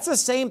 that's the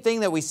same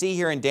thing that we see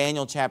here in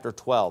Daniel chapter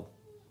 12.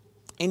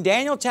 In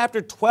Daniel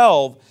chapter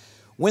 12,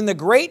 when the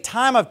great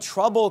time of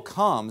trouble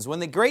comes, when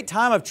the great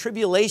time of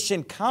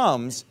tribulation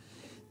comes,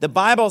 the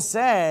Bible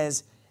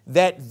says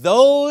that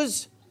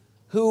those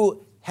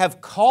who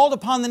have called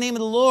upon the name of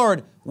the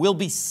Lord will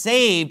be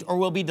saved or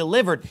will be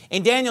delivered.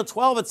 In Daniel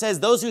 12, it says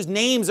those whose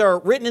names are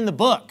written in the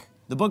book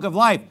of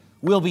life,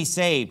 will be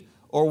saved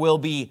or will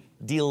be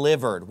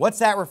delivered. What's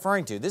that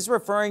referring to? This is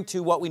referring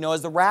to what we know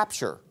as the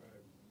rapture.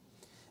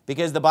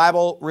 Because the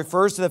Bible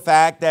refers to the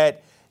fact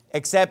that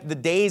except the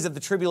days of the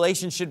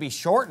tribulation should be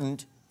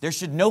shortened, there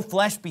should no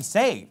flesh be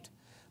saved.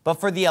 But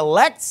for the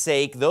elect's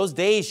sake, those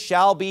days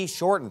shall be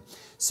shortened.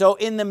 So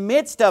in the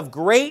midst of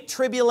great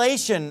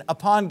tribulation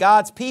upon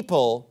God's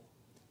people,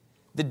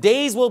 the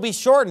days will be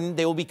shortened,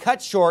 they will be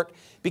cut short,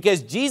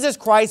 because Jesus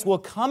Christ will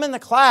come in the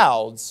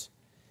clouds,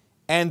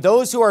 and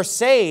those who are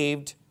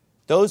saved,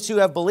 those who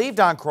have believed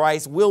on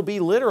Christ, will be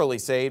literally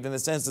saved in the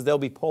sense that they'll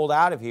be pulled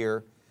out of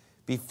here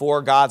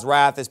before God's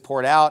wrath is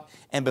poured out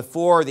and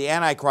before the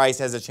Antichrist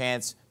has a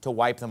chance to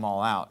wipe them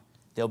all out.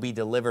 They'll be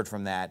delivered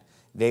from that.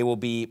 They will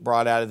be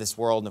brought out of this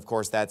world, and of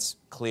course that's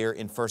clear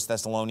in 1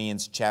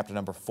 Thessalonians chapter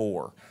number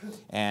 4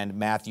 and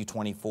Matthew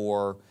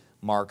 24,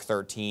 Mark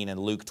 13, and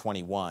Luke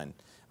 21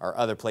 are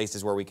other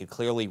places where we could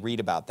clearly read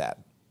about that.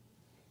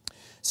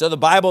 So the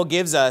Bible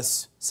gives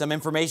us some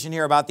information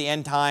here about the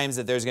end times,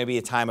 that there's going to be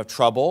a time of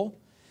trouble.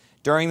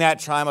 During that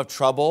time of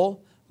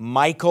trouble,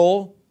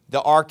 Michael,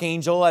 the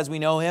archangel as we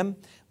know him,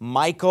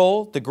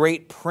 Michael, the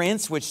great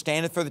prince which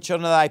standeth for the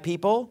children of thy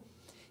people,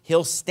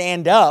 he'll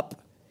stand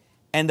up,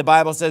 and the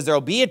Bible says there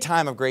will be a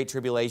time of great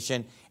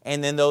tribulation,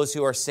 and then those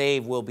who are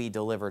saved will be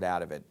delivered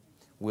out of it,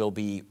 will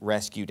be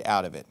rescued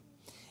out of it.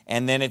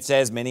 And then it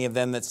says, many of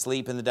them that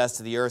sleep in the dust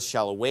of the earth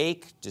shall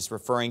awake, just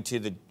referring to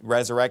the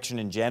resurrection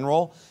in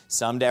general,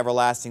 some to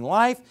everlasting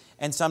life,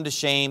 and some to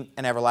shame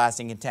and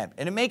everlasting contempt.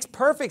 And it makes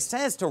perfect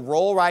sense to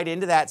roll right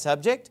into that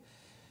subject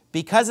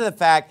because of the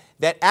fact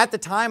that at the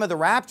time of the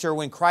rapture,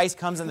 when Christ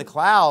comes in the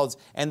clouds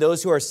and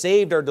those who are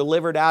saved are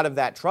delivered out of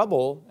that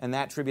trouble and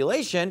that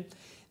tribulation,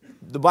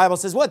 the Bible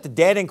says what? The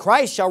dead in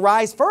Christ shall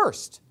rise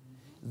first.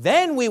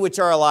 Then we which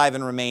are alive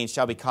and remain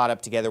shall be caught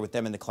up together with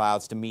them in the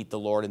clouds to meet the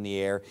Lord in the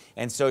air,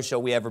 and so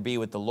shall we ever be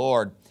with the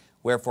Lord.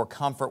 Wherefore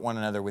comfort one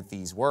another with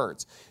these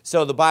words.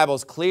 So the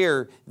Bible's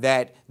clear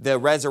that the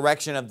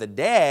resurrection of the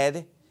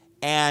dead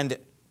and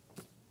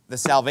the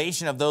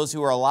salvation of those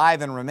who are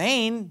alive and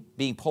remain,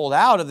 being pulled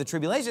out of the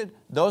tribulation,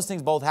 those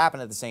things both happen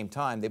at the same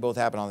time. They both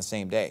happen on the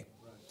same day.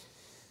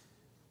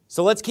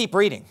 So let's keep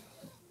reading.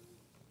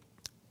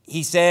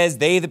 He says,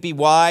 they that be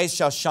wise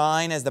shall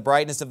shine as the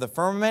brightness of the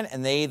firmament,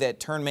 and they that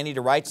turn many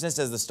to righteousness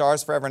as the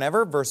stars forever and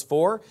ever. Verse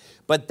 4,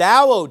 but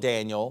thou, O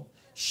Daniel,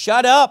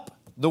 shut up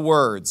the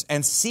words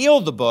and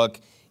seal the book,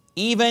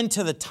 even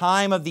to the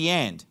time of the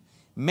end.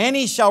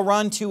 Many shall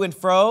run to and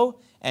fro,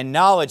 and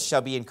knowledge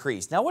shall be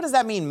increased. Now, what does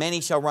that mean, many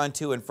shall run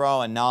to and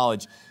fro, and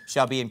knowledge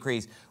shall be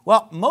increased?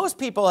 Well, most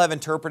people have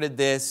interpreted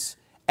this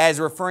as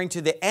referring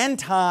to the end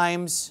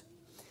times,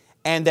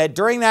 and that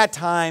during that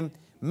time,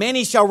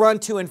 many shall run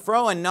to and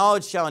fro, and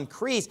knowledge shall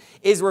increase,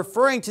 is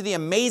referring to the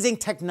amazing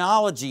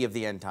technology of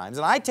the end times.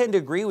 And I tend to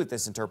agree with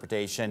this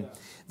interpretation,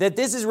 that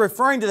this is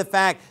referring to the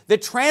fact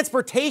that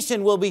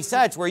transportation will be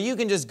such where you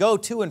can just go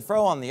to and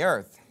fro on the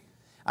earth.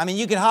 I mean,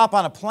 you can hop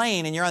on a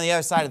plane and you're on the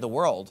other side of the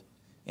world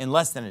in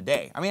less than a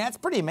day. I mean, that's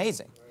pretty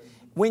amazing.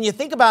 When you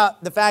think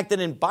about the fact that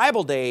in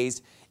Bible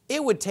days,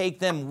 it would take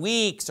them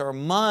weeks or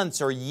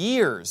months or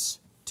years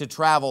to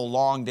travel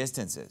long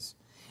distances.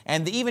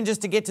 And even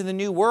just to get to the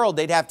New World,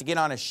 they'd have to get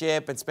on a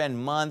ship and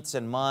spend months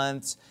and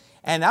months.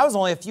 And that was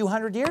only a few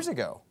hundred years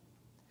ago.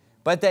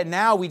 But that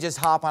now we just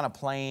hop on a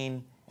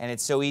plane and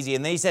it's so easy.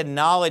 And they said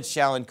knowledge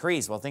shall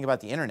increase. Well, think about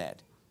the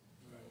internet.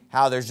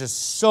 How there's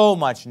just so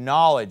much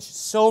knowledge,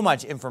 so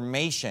much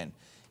information.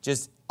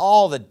 Just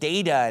all the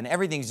data and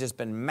everything's just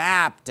been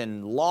mapped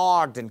and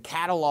logged and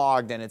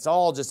cataloged. And it's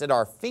all just at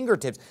our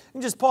fingertips. You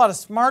can just pull out a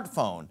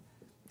smartphone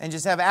and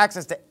just have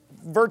access to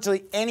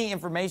virtually any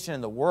information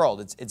in the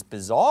world. It's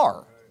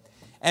bizarre.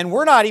 And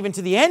we're not even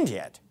to the end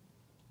yet.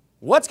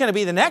 What's going to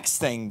be the next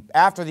thing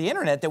after the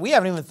internet that we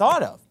haven't even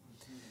thought of?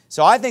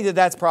 So I think that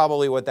that's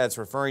probably what that's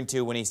referring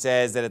to when he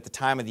says that at the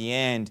time of the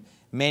end,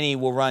 many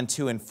will run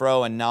to and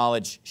fro, and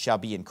knowledge shall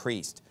be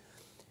increased.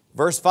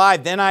 Verse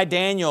 5, then I,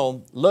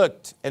 Daniel,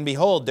 looked, and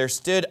behold, there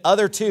stood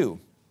other two,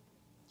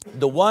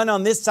 the one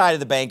on this side of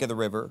the bank of the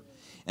river,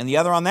 and the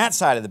other on that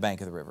side of the bank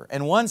of the river.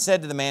 And one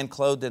said to the man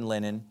clothed in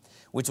linen,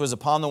 which was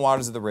upon the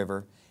waters of the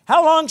river,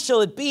 how long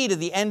shall it be to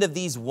the end of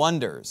these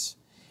wonders?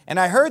 And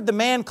I heard the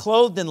man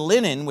clothed in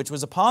linen, which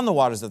was upon the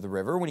waters of the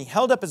river, when he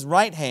held up his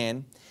right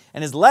hand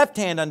and his left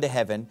hand unto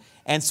heaven,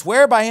 and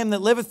swear by him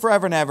that liveth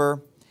forever and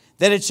ever,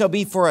 that it shall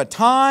be for a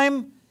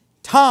time,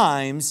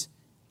 times,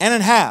 and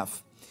a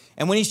half.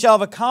 And when he shall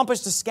have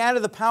accomplished to scatter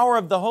the power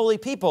of the holy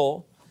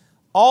people,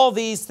 all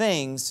these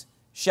things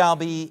shall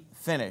be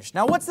finished.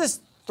 Now, what's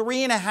this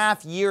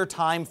 3.5 year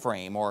time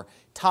frame, or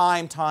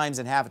time, times,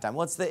 and half a time?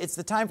 Well, it's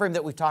the time frame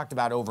that we've talked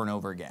about over and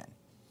over again.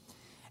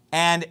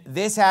 And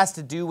this has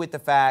to do with the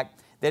fact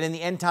that in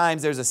the end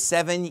times there's a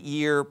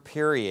 7-year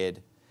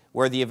period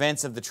where the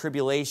events of the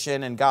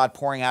tribulation and God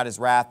pouring out his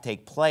wrath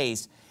take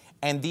place.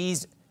 And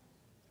this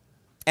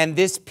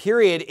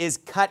period is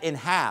cut in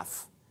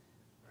half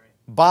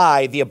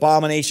by the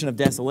abomination of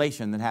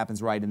desolation that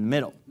happens right in the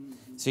middle.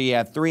 So you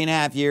have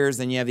 3.5 years,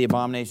 then you have the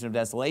abomination of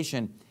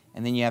desolation,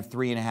 and then you have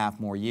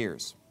 3.5 more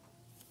years.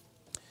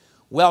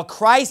 Well,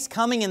 Christ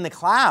coming in the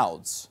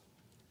clouds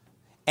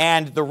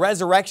and the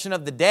resurrection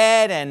of the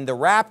dead and the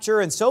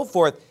rapture and so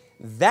forth,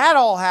 that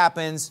all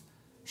happens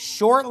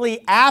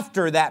shortly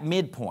after that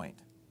midpoint.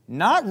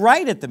 Not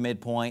right at the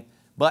midpoint,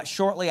 but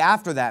shortly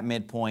after that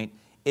midpoint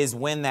is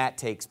when that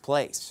takes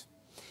place.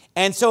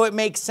 And so it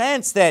makes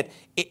sense that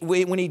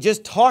when he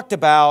just talked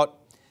about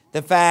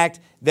the fact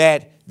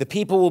that the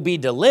people will be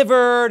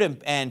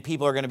delivered and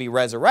people are going to be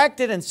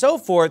resurrected and so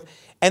forth,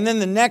 and then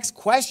the next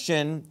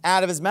question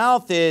out of his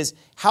mouth is,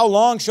 how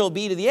long shall it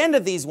be to the end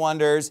of these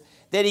wonders?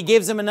 That he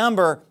gives them a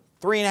number,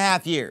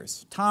 3.5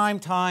 years. Time,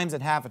 times,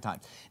 and half a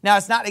time. Now,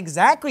 it's not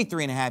exactly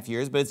 3.5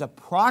 years, but it's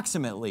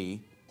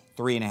approximately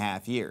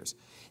 3.5 years.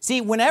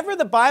 See, whenever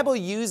the Bible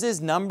uses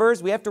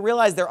numbers, we have to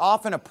realize they're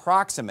often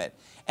approximate.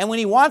 And when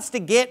he wants to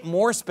get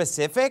more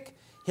specific,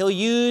 he'll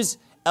use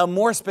a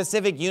more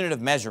specific unit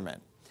of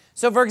measurement.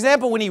 So, for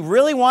example, when he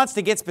really wants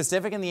to get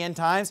specific in the end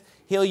times,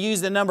 he'll use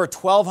the number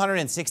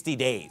 1,260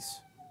 days.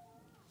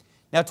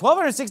 Now,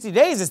 1,260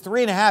 days is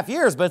 3.5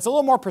 years, but it's a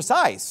little more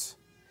precise.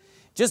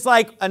 Just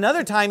like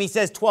another time he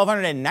says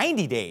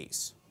 1,290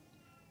 days.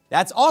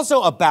 That's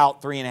also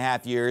about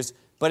 3.5 years,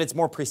 but it's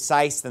more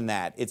precise than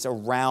that. It's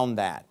around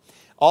that.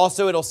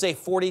 Also, it'll say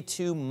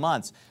 42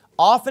 months.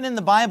 Often in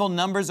the Bible,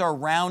 numbers are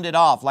rounded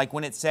off, like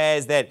when it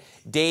says that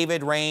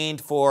David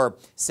reigned for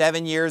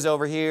 7 years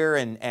over here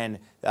and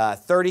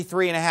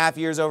 33.5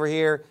 years over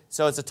here,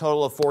 so it's a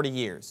total of 40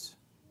 years.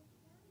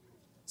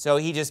 So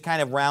he just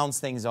kind of rounds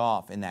things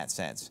off in that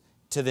sense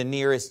to the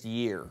nearest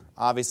year.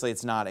 Obviously,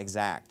 it's not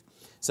exact.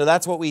 So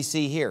that's what we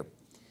see here.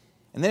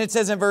 And then it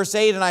says in verse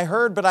 8, "And I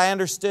heard, but I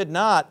understood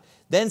not.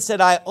 Then said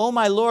I, O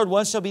my Lord,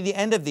 what shall be the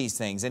end of these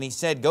things? And he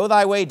said, Go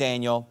thy way,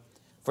 Daniel,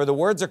 for the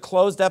words are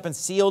closed up and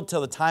sealed till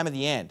the time of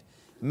the end.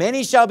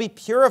 Many shall be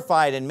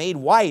purified and made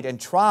white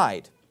and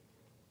tried.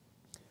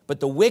 But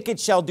the wicked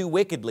shall do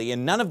wickedly,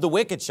 and none of the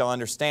wicked shall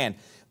understand,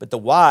 but the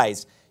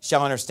wise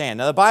shall understand."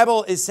 Now the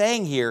Bible is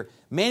saying here,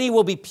 many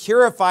will be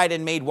purified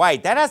and made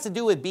white. That has to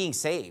do with being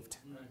saved.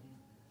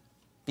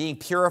 Being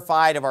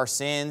purified of our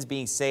sins,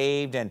 being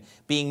saved, and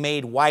being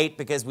made white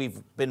because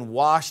we've been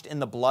washed in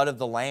the blood of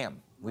the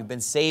Lamb. We've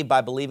been saved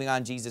by believing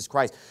on Jesus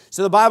Christ.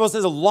 So the Bible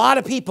says a lot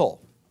of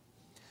people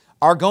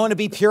are going to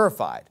be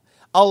purified.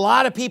 A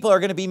lot of people are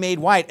going to be made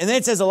white. And then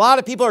it says a lot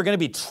of people are going to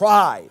be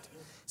tried.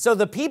 So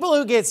the people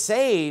who get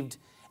saved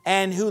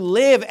and who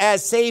live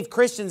as saved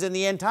Christians in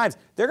the end times,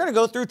 they're going to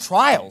go through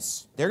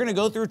trials. They're going to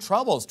go through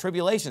troubles,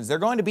 tribulations. They're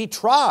going to be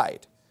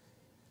tried.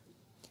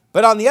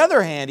 But on the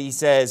other hand, he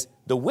says,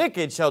 the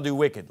wicked shall do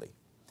wickedly.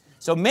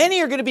 So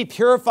many are going to be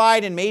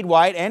purified and made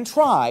white and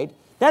tried.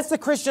 That's the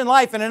Christian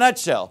life in a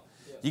nutshell.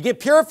 You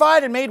get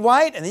purified and made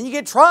white, and then you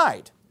get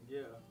tried.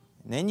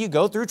 And then you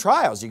go through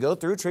trials. You go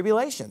through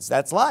tribulations.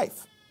 That's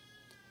life.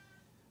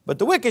 But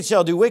the wicked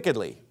shall do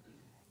wickedly.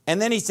 And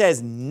then he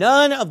says,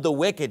 none of the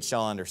wicked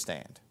shall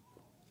understand,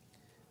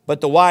 but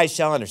the wise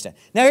shall understand.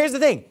 Now here's the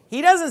thing.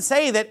 He doesn't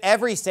say that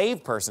every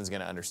saved person is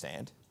going to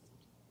understand.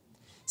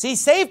 See,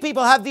 saved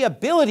people have the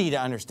ability to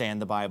understand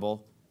the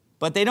Bible,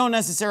 but they don't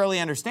necessarily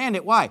understand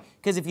it. Why?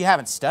 Because if you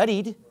haven't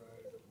studied,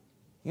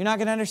 you're not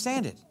going to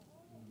understand it.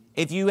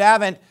 If you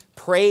haven't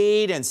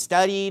prayed and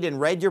studied and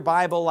read your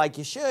Bible like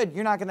you should,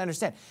 you're not going to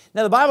understand.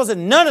 Now, the Bible said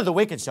none of the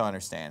wicked shall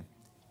understand.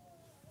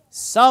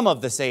 Some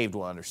of the saved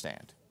will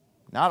understand.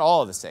 Not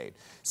all of the saved.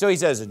 So he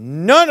says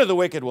none of the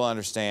wicked will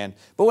understand.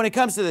 But when it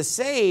comes to the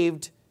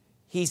saved,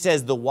 he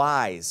says the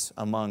wise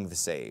among the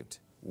saved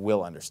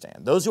will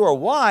understand. Those who are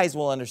wise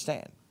will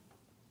understand.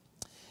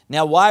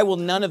 Now, why will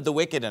none of the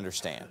wicked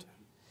understand?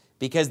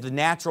 Because the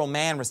natural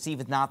man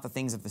receiveth not the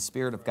things of the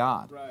Spirit of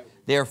God. Right.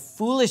 They are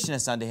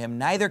foolishness unto him,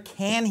 neither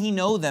can he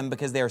know them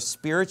because they are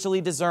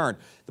spiritually discerned.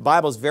 The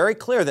Bible is very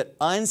clear that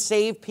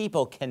unsaved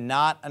people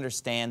cannot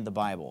understand the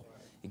Bible.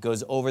 It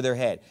goes over their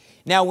head.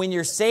 Now, when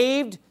you're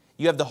saved,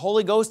 you have the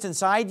Holy Ghost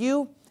inside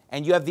you,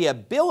 and you have the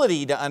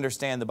ability to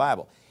understand the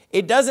Bible.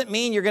 It doesn't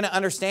mean you're going to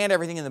understand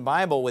everything in the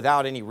Bible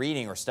without any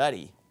reading or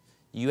study.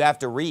 You have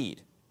to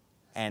read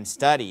and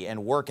study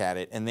and work at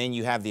it, and then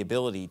you have the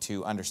ability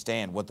to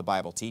understand what the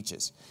Bible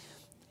teaches.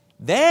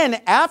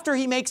 Then, after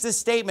he makes this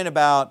statement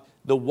about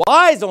the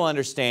wise will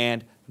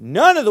understand,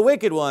 none of the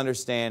wicked will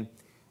understand,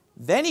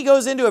 then he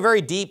goes into a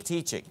very deep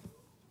teaching.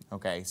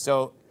 Okay,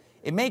 so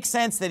it makes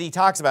sense that he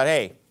talks about,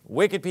 hey,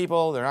 wicked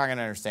people, they're not going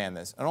to understand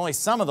this. And only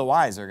some of the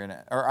wise are going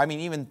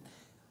to,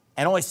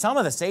 and only some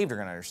of the saved are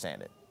going to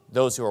understand it,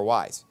 those who are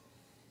wise.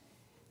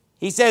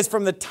 He says,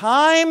 from the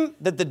time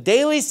that the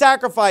daily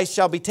sacrifice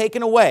shall be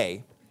taken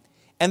away,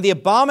 and the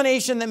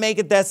abomination that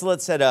maketh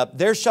desolate set up,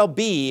 there shall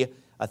be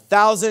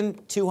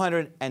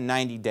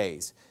 1,290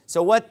 days.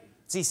 So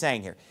what's he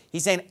saying here?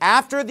 He's saying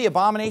after the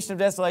abomination of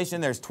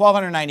desolation, there's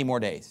 1,290 more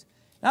days.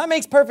 Now, that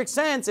makes perfect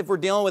sense if we're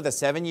dealing with a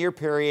 7-year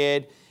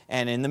period,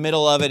 and in the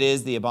middle of it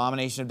is the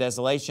abomination of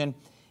desolation.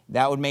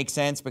 That would make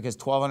sense because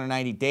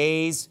 1,290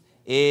 days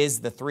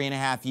is the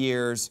 3.5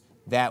 years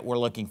that we're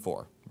looking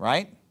for,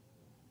 right?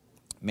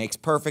 Makes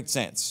perfect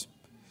sense.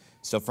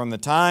 So from the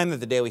time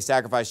that the daily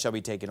sacrifice shall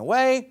be taken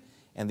away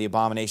and the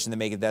abomination that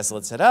maketh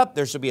desolate set up,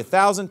 there shall be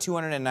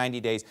 1,290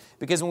 days.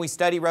 Because when we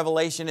study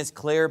Revelation, it's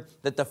clear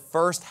that the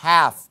first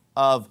half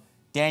of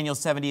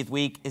Daniel's 70th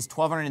week is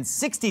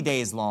 1,260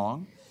 days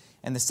long,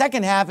 and the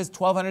second half is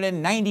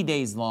 1,290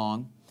 days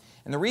long.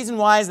 And the reason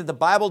why is that the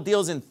Bible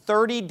deals in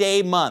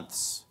 30-day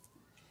months,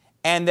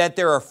 and that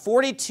there are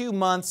 42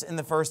 months in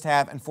the first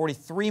half and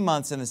 43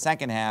 months in the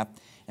second half.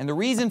 And the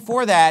reason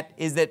for that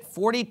is that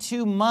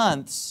 42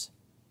 months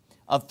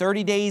of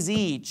 30 days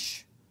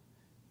each,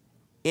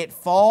 it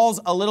falls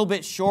a little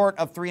bit short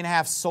of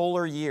 3.5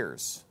 solar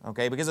years,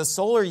 okay? Because a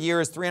solar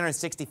year is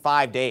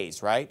 365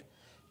 days, right?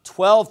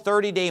 12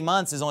 30-day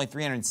months is only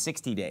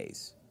 360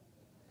 days.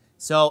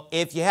 So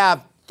if you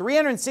have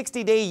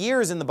 360-day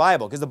years in the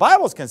Bible, because the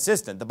Bible is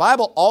consistent. The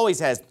Bible always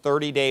has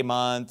 30-day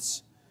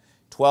months,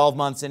 12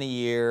 months in a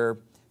year,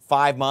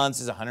 5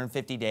 months is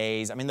 150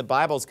 days. I mean, the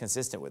Bible is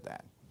consistent with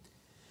that.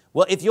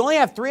 Well, if you only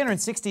have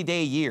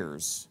 360-day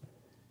years,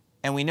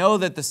 and we know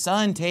that the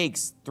sun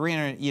takes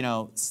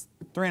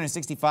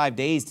 365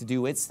 days to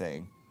do its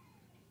thing,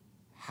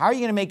 how are you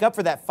going to make up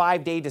for that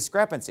 5-day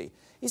discrepancy?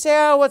 You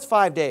say, oh, what's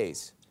 5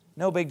 days?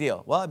 No big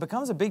deal. Well, it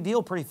becomes a big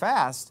deal pretty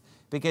fast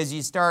because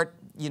you start,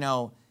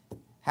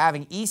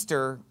 having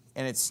Easter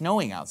and it's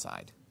snowing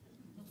outside,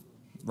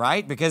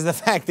 right? Because of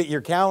the fact that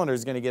your calendar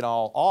is going to get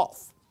all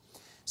off.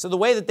 So the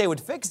way that they would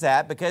fix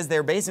that, because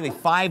they're basically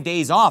 5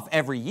 days off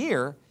every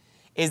year,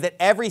 is that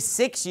every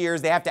 6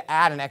 years they have to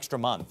add an extra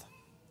month.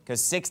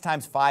 Because 6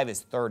 times 5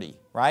 is 30,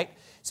 right?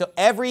 So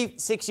every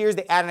 6 years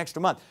they add an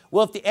extra month.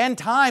 Well, if the end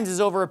times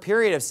is over a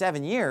period of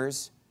 7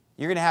 years,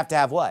 you're going to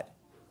have what?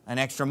 An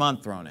extra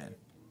month thrown in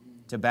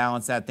to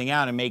balance that thing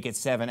out and make it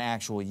 7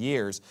 actual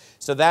years.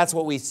 So that's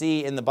what we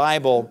see in the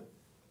Bible,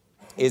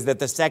 is that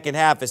the second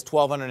half is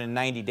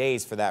 1,290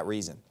 days for that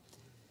reason.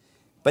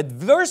 But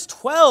verse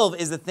 12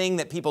 is the thing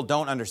that people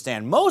don't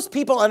understand. Most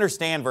people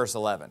understand verse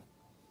 11.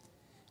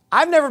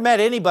 I've never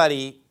met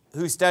anybody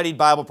who studied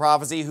Bible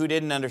prophecy who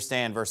didn't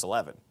understand verse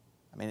 11.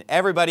 I mean,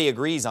 everybody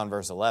agrees on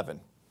verse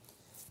 11.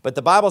 But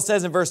the Bible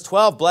says in verse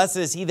 12, blessed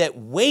is he that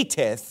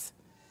waiteth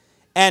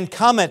and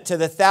cometh to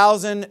the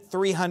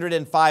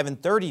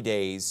 1,335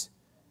 days.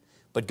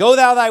 But go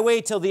thou thy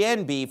way till the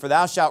end be, for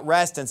thou shalt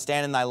rest and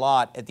stand in thy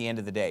lot at the end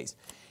of the days.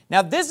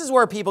 Now, this is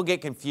where people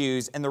get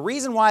confused, and the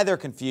reason why they're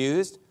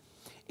confused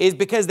is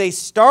because they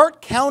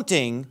start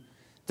counting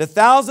the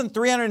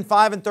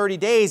 1,335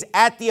 days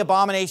at the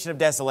abomination of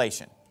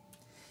desolation.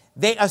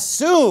 They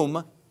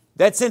assume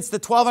that since the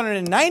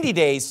 1,290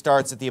 days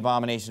starts at the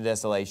abomination of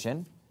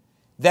desolation,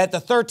 that the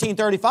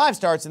 1,335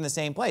 starts in the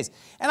same place.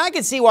 And I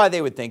can see why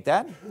they would think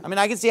that. I mean,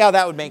 I can see how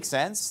that would make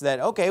sense, that,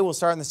 okay, we'll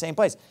start in the same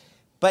place.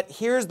 But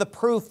here's the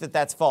proof that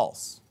that's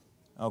false,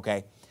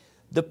 okay?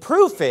 The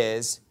proof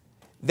is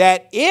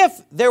that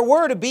if there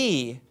were to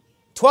be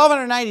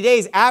 1,290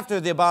 days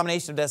after the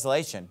abomination of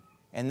desolation,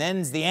 and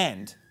then's the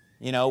end,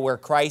 where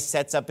Christ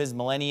sets up his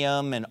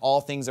millennium and all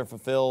things are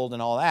fulfilled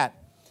and all that,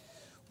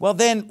 well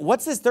then,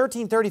 what's this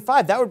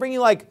 1,335? That would bring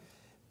you like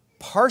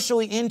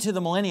partially into the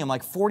millennium,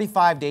 like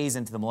 45 days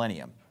into the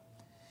millennium.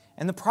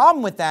 And the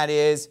problem with that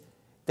is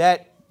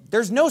that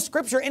there's no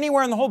scripture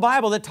anywhere in the whole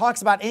Bible that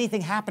talks about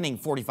anything happening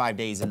 45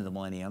 days into the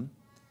millennium.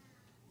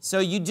 So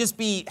you'd just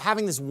be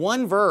having this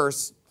one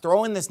verse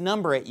throwing this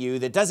number at you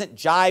that doesn't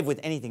jive with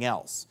anything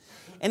else.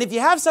 And if you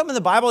have something in the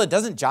Bible that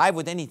doesn't jive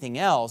with anything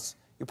else,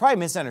 you're probably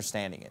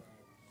misunderstanding it,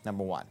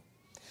 number one.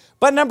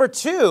 But number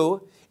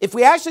two, if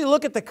we actually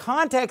look at the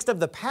context of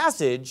the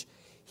passage,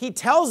 he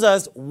tells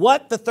us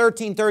what the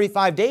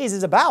 1,335 days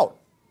is about.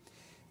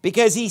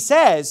 Because he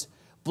says,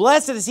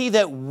 blessed is he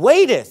that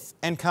waiteth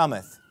and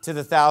cometh to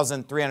the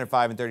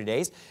 1,335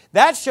 days.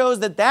 That shows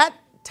that that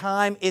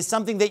time is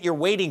something that you're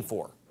waiting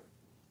for.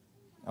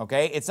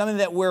 Okay? It's something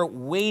that we're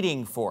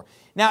waiting for.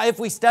 Now, if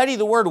we study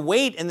the word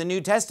wait in the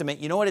New Testament,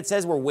 you know what it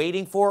says we're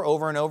waiting for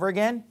over and over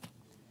again?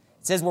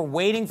 It says we're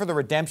waiting for the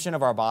redemption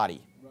of our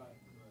body.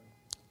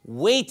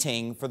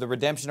 Waiting for the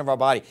redemption of our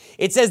body.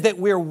 It says that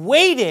we're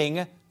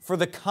waiting for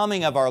the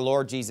coming of our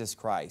Lord Jesus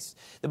Christ.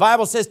 The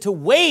Bible says to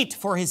wait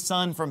for his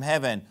Son from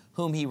heaven,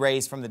 whom he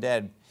raised from the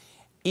dead,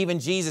 even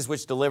Jesus,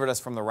 which delivered us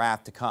from the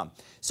wrath to come.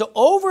 So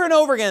over and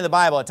over again in the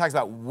Bible, it talks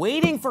about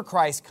waiting for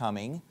Christ's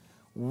coming,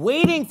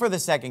 waiting for the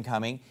second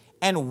coming,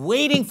 and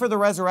waiting for the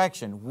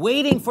resurrection,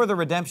 waiting for the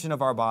redemption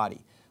of our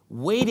body,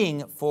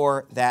 waiting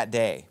for that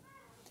day.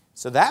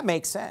 So that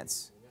makes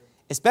sense,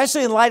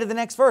 especially in light of the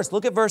next verse.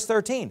 Look at verse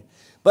 13.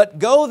 But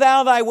go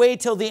thou thy way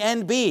till the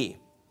end be,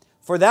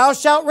 for thou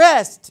shalt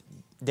rest,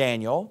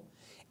 Daniel,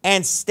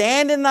 and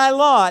stand in thy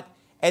lot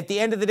at the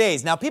end of the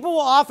days. Now, people will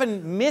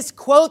often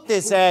misquote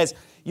this as,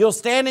 you'll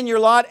stand in your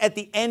lot at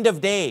the end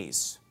of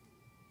days.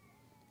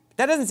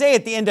 That doesn't say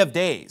at the end of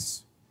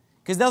days.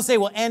 Because they'll say,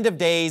 well, end of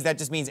days, that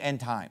just means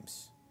end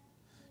times.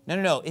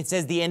 No. It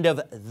says the end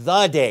of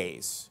the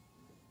days.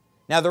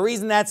 Now, the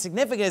reason that's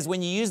significant is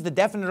when you use the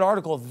definite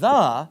article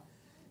the,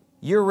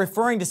 you're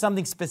referring to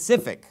something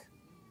specific.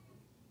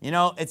 You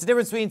know, it's the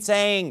difference between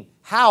saying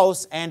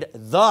house and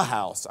the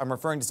house. I'm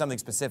referring to something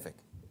specific.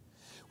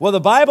 Well, the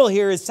Bible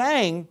here is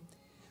saying,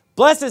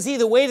 blessed is he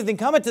that waiteth and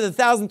cometh to the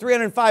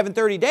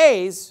 1,305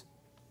 days.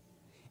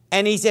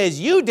 And he says,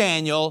 you,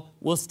 Daniel,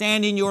 will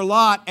stand in your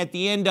lot at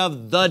the end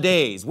of the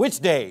days. Which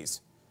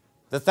days?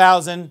 The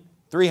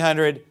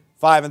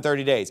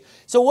 1,305 days.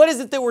 So what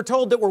is it that we're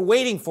told that we're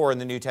waiting for in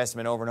the New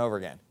Testament over and over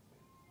again?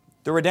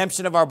 The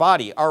redemption of our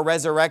body, our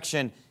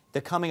resurrection,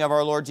 the coming of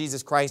our Lord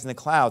Jesus Christ in the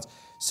clouds.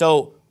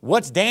 So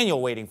what's Daniel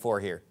waiting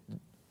for here?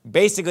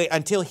 Basically,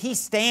 until he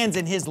stands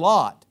in his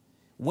lot.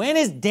 When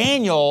is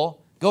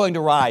Daniel going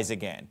to rise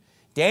again?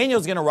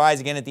 Daniel's going to rise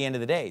again at the end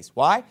of the days.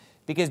 Why?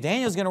 Because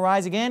Daniel's going to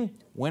rise again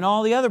when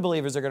all the other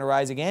believers are going to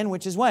rise again,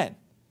 which is when?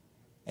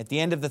 At the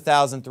end of the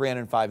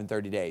 1,305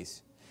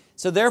 days.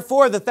 So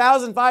therefore, the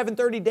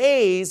 1,005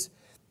 days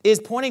is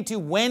pointing to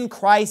when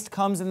Christ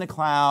comes in the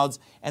clouds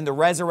and the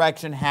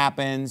resurrection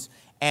happens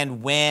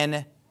and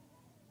when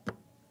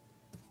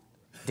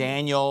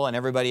Daniel and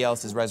everybody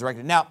else is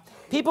resurrected. Now,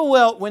 people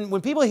will,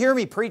 when people hear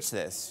me preach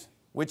this,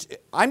 which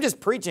I'm just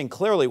preaching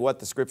clearly what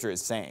the Scripture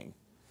is saying,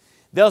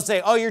 they'll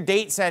say, oh, you're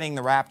date setting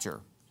the rapture.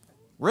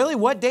 Really?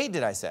 What date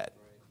did I set?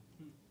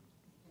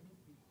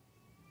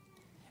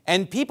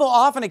 And people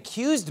often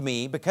accused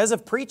me, because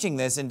of preaching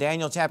this in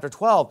Daniel chapter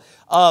 12,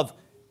 of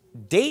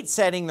date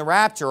setting the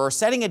rapture or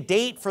setting a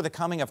date for the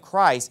coming of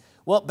Christ.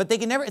 Well, but they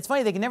can never, it's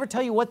funny, they can never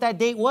tell you what that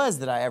date was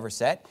that I ever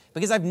set,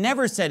 because I've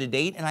never set a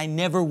date and I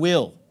never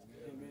will.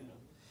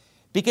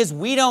 Because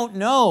we don't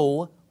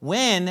know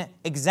when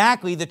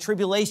exactly the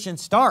tribulation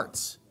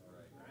starts.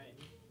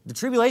 The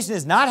tribulation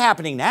is not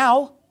happening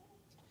now,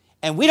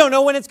 and we don't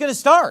know when it's going to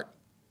start.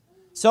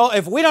 So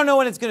if we don't know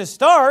when it's going to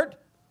start,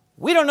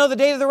 we don't know the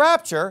date of the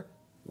rapture,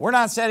 we're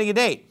not setting a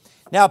date.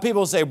 Now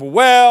people say,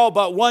 well,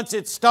 but once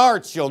it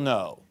starts, you'll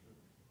know.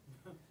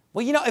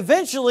 Well, you know,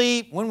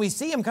 eventually when we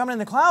see him coming in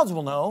the clouds,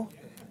 we'll know.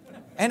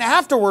 And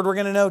afterward, we're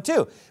going to know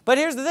too. But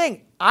here's the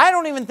thing. I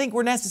don't even think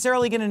we're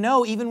necessarily going to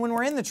know even when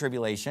we're in the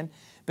tribulation.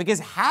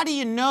 Because how do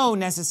you know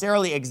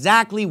necessarily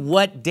exactly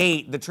what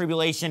date the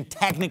tribulation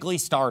technically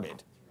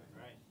started?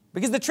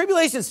 Because the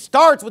tribulation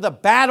starts with a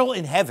battle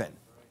in heaven,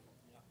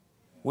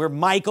 where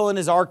Michael and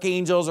his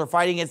archangels are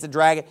fighting against the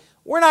dragon.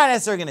 We're not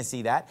necessarily going to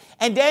see that.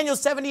 And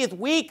Daniel's 70th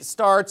week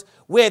starts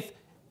with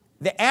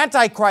the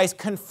Antichrist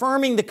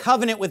confirming the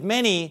covenant with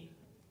many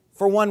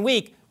for 1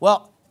 week.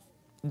 Well,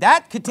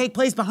 that could take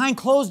place behind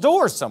closed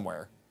doors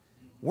somewhere.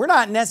 We're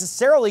not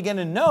necessarily going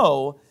to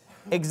know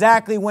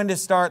exactly when to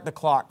start the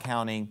clock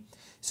counting.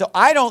 So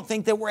I don't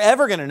think that we're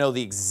ever going to know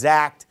the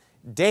exact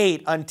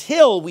date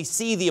until we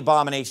see the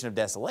abomination of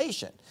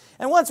desolation.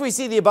 And once we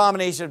see the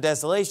abomination of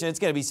desolation, it's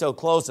going to be so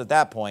close at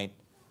that point.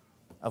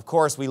 Of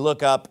course, we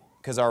look up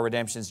because our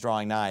redemption is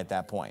drawing nigh at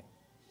that point.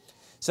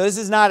 So this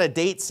is not a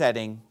date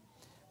setting,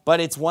 but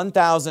it's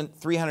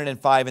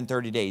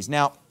 1,305 days.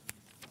 Now,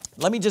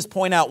 let me just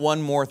point out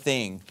one more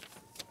thing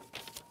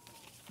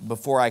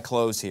before I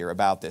close here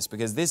about this,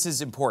 because this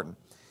is important.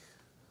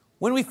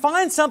 When we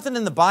find something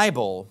in the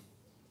Bible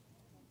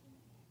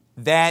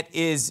that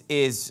is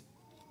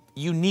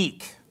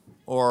unique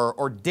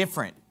or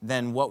different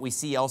than what we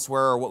see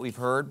elsewhere or what we've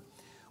heard,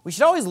 we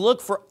should always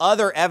look for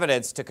other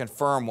evidence to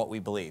confirm what we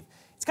believe.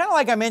 It's kind of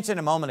like I mentioned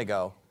a moment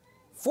ago.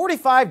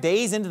 45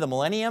 days into the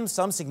millennium,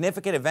 some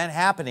significant event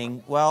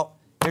happening, well,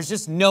 there's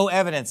just no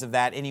evidence of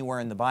that anywhere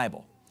in the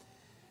Bible.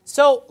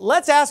 So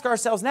let's ask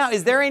ourselves now,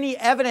 is there any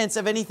evidence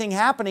of anything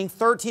happening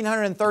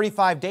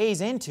 1,335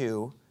 days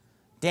into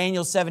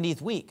Daniel's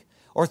 70th week?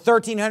 Or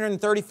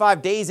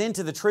 1,335 days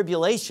into the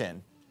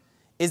tribulation?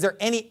 Is there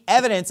any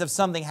evidence of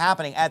something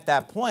happening at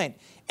that point?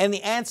 And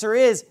the answer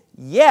is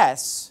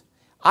yes.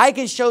 I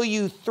can show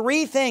you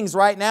 3 things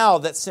right now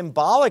that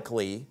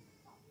symbolically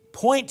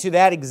point to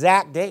that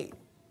exact date.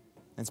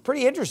 It's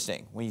pretty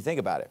interesting when you think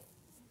about it.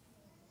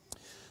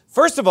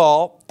 First of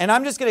all, and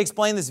I'm just going to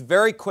explain this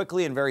very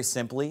quickly and very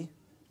simply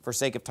for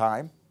sake of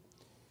time.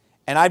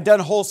 And I've done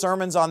whole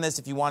sermons on this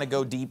if you want to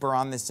go deeper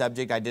on this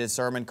subject. I did a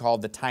sermon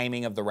called The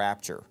Timing of the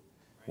Rapture,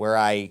 where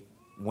I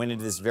went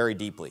into this very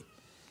deeply.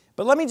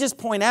 But let me just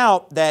point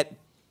out that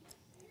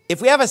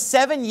if we have a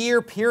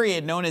 7-year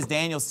period known as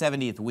Daniel's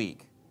 70th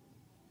week,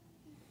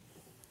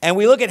 and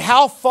we look at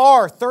how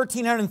far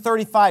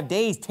 1,335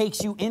 days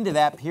takes you into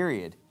that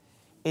period,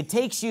 it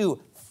takes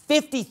you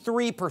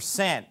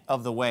 53%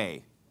 of the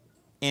way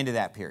into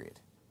that period.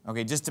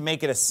 Okay, just to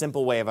make it a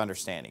simple way of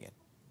understanding it.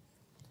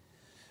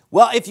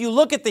 Well, if you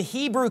look at the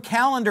Hebrew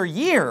calendar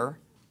year,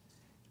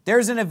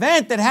 there's an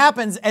event that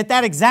happens at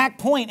that exact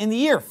point in the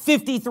year,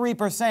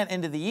 53%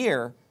 into the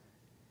year,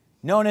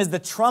 known as the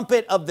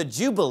trumpet of the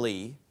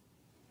Jubilee,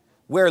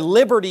 where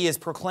liberty is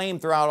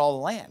proclaimed throughout all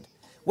the land.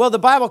 Well, the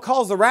Bible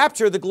calls the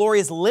rapture the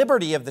glorious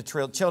liberty of the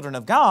children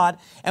of God,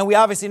 and we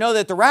obviously know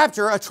that the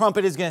rapture, a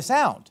trumpet is going to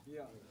sound.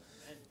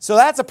 So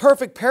that's a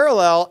perfect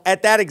parallel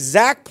at that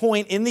exact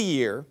point in the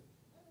year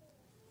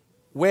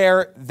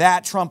where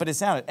that trumpet is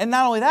sounded. And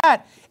not only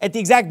that, at the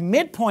exact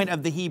midpoint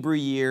of the Hebrew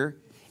year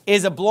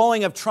is a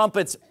blowing of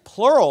trumpets,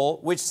 plural,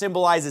 which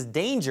symbolizes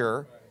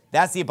danger.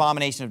 That's the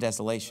abomination of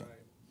desolation.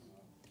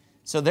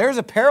 So there's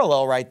a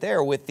parallel right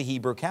there with the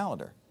Hebrew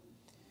calendar.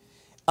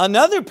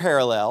 Another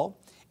parallel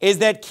is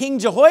that King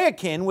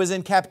Jehoiakim was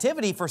in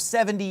captivity for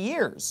 70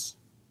 years.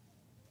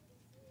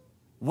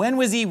 When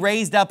was he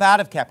raised up out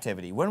of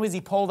captivity? When was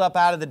he pulled up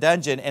out of the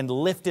dungeon and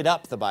lifted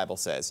up, the Bible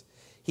says?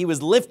 He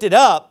was lifted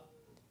up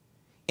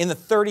in the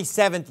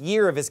 37th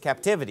year of his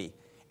captivity.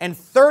 And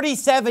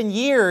 37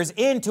 years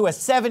into a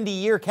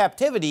 70-year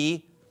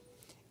captivity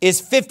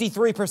is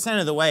 53%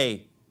 of the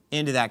way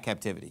into that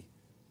captivity.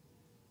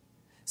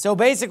 So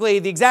basically,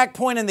 the exact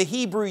point in the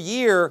Hebrew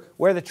year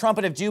where the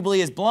trumpet of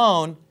Jubilee is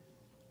blown,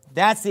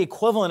 that's the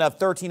equivalent of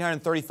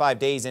 1,335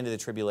 days into the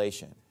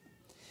tribulation.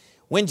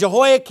 When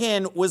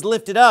Jehoiakim was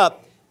lifted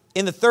up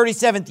in the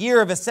 37th year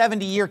of a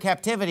 70-year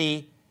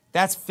captivity,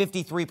 that's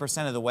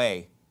 53% of the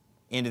way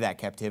into that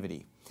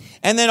captivity.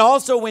 And then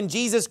also when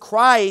Jesus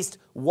Christ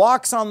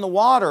walks on the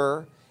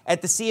water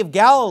at the Sea of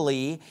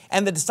Galilee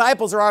and the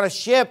disciples are on a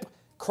ship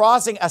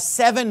crossing a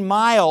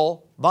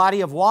 7-mile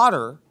body of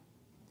water,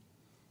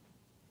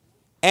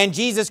 and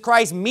Jesus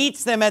Christ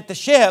meets them at the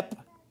ship,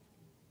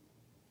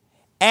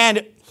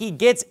 and he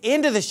gets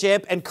into the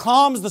ship and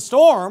calms the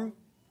storm.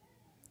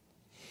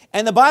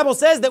 And the Bible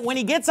says that when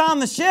he gets on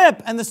the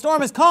ship and the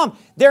storm is calm,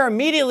 they're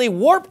immediately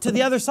warped to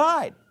the other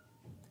side.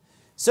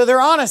 So they're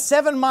on a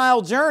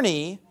 7-mile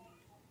journey,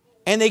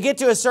 and they get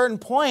to a certain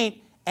point,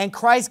 and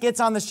Christ gets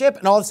on the ship,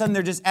 and all of a sudden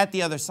they're just at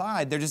the other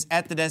side. They're just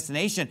at the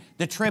destination.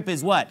 The trip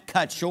is what?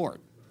 Cut short.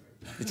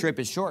 The trip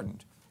is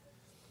shortened.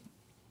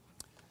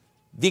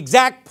 The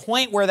exact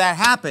point where that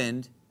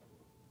happened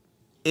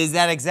is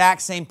that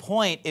exact same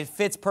point. It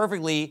fits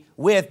perfectly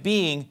with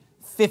being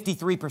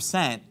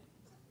 53%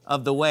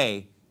 of the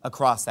way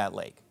across that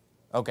lake.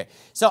 Okay,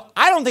 so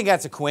I don't think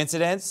that's a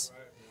coincidence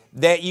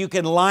that you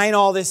can line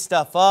all this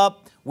stuff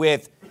up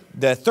with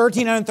the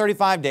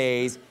 1,335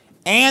 days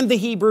and the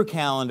Hebrew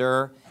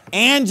calendar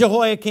and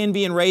Jehoiakim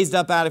being raised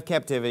up out of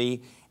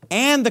captivity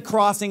and the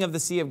crossing of the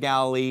Sea of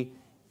Galilee,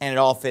 and it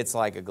all fits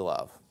like a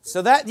glove.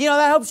 So that,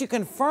 that helps you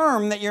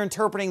confirm that you're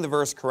interpreting the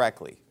verse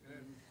correctly.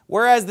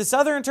 Whereas this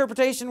other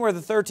interpretation where the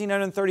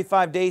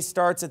 1,335 days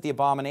starts at the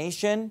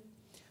abomination,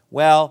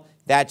 well,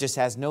 that just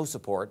has no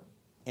support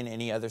in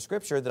any other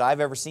scripture that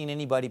I've ever seen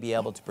anybody be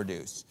able to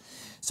produce.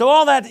 So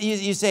all that,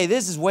 you say,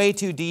 this is way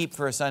too deep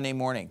for a Sunday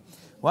morning.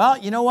 Well,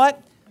 you know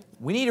what?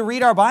 We need to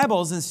read our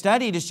Bibles and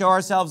study to show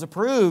ourselves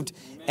approved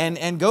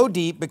and go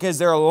deep, because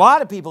there are a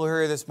lot of people who are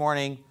here this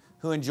morning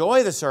who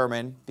enjoy the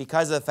sermon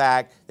because of the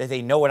fact that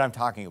they know what I'm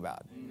talking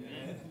about.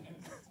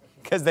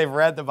 Because they've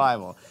read the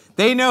Bible.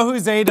 They know who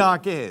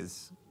Zadok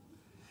is.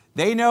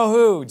 They know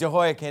who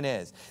Jehoiakim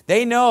is.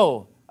 They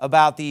know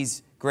about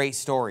these great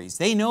stories.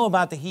 They know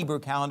about the Hebrew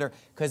calendar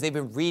because they've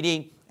been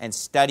reading and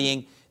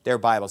studying their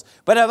Bibles.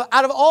 But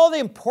out of all the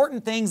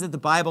important things that the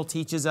Bible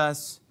teaches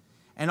us,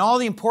 and all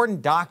the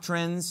important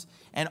doctrines,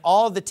 and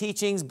all of the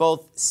teachings,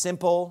 both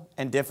simple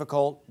and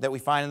difficult, that we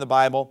find in the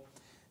Bible,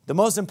 the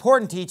most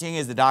important teaching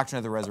is the doctrine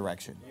of the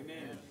resurrection.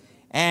 Amen.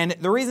 And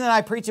the reason that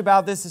I preach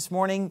about this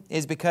morning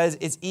is because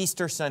it's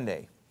Easter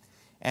Sunday.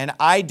 And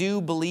I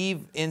do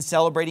believe in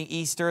celebrating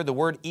Easter. The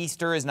word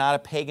Easter is not a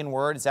pagan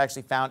word. It's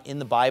actually found in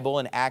the Bible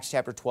in Acts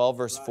chapter 12,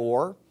 verse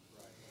 4.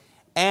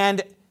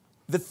 And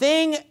the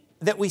thing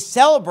that we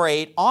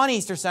celebrate on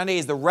Easter Sunday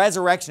is the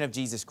resurrection of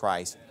Jesus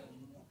Christ.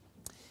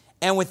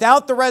 And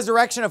without the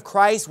resurrection of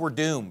Christ, we're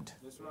doomed.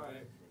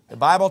 The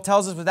Bible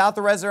tells us without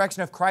the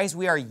resurrection of Christ,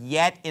 we are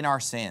yet in our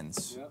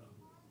sins.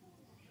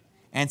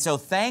 And so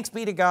thanks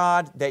be to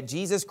God that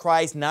Jesus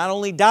Christ not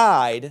only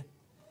died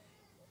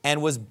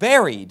and was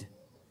buried,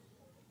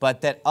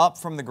 but that up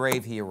from the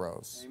grave he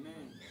arose. Amen.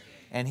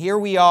 And here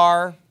we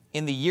are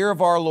in the year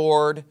of our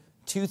Lord,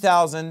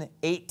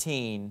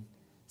 2018,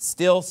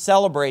 still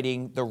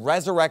celebrating the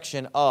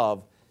resurrection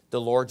of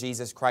the Lord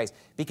Jesus Christ,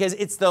 because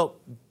it's the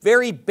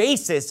very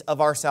basis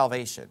of our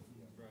salvation.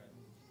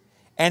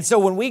 And so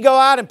when we go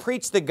out and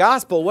preach the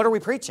gospel, what are we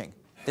preaching?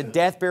 The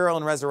death, burial,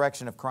 and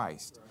resurrection of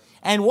Christ.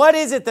 And what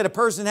is it that a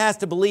person has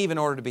to believe in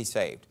order to be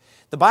saved?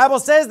 The Bible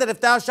says that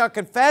if thou shalt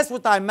confess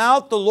with thy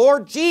mouth the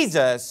Lord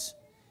Jesus,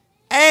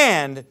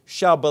 and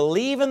shall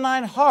believe in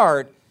thine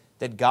heart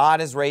that God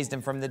has raised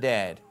him from the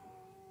dead,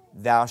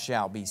 thou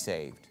shalt be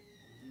saved.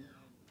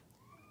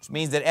 Which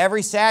means that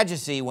every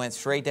Sadducee went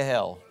straight to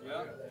hell.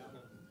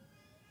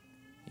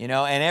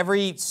 And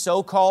every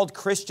so-called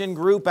Christian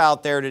group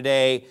out there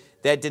today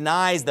that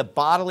denies the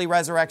bodily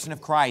resurrection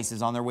of Christ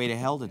is on their way to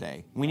hell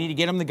today. We need to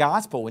get them the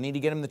gospel. We need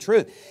to get them the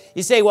truth.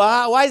 You say,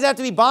 well, why does it have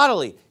to be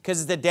bodily? Because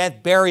it's the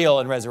death, burial,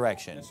 and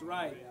resurrection. That's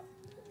right.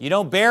 You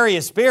don't bury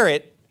a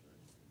spirit,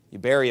 you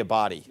bury a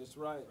body. That's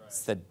right.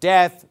 It's the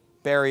death,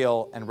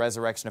 burial, and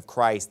resurrection of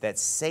Christ that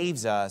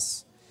saves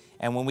us.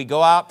 And when we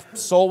go out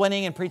soul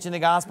winning and preaching the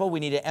gospel, we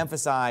need to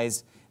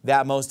emphasize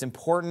that most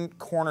important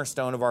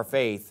cornerstone of our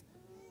faith,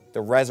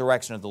 the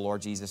resurrection of the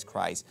Lord Jesus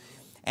Christ.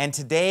 And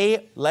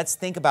today, let's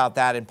think about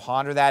that and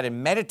ponder that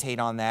and meditate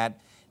on that,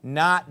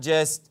 not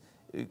just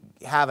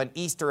have an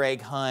Easter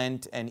egg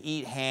hunt and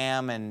eat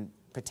ham and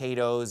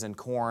potatoes and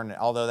corn,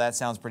 although that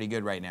sounds pretty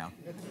good right now.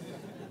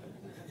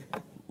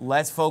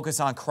 Let's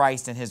focus on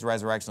Christ and His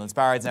resurrection. Let's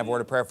bow our heads and have a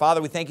word of prayer.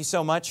 Father, we thank you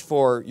so much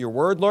for your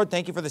word, Lord.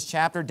 Thank you for this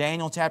chapter,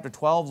 Daniel chapter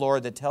 12,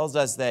 Lord, that tells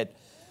us that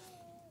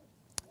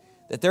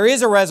there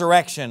is a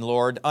resurrection,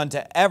 Lord, unto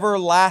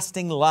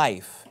everlasting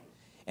life.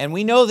 And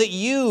we know that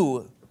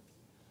you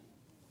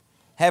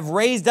have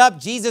raised up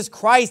Jesus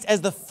Christ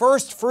as the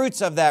first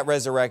fruits of that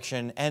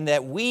resurrection, and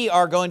that we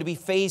are going to be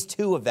phase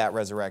 2 of that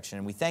resurrection.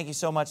 And we thank you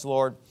so much,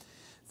 Lord,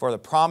 for the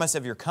promise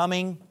of your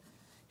coming.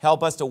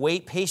 Help us to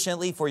wait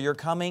patiently for your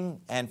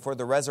coming and for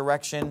the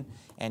resurrection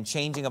and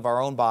changing of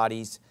our own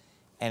bodies.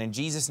 And in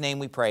Jesus' name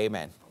we pray,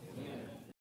 amen.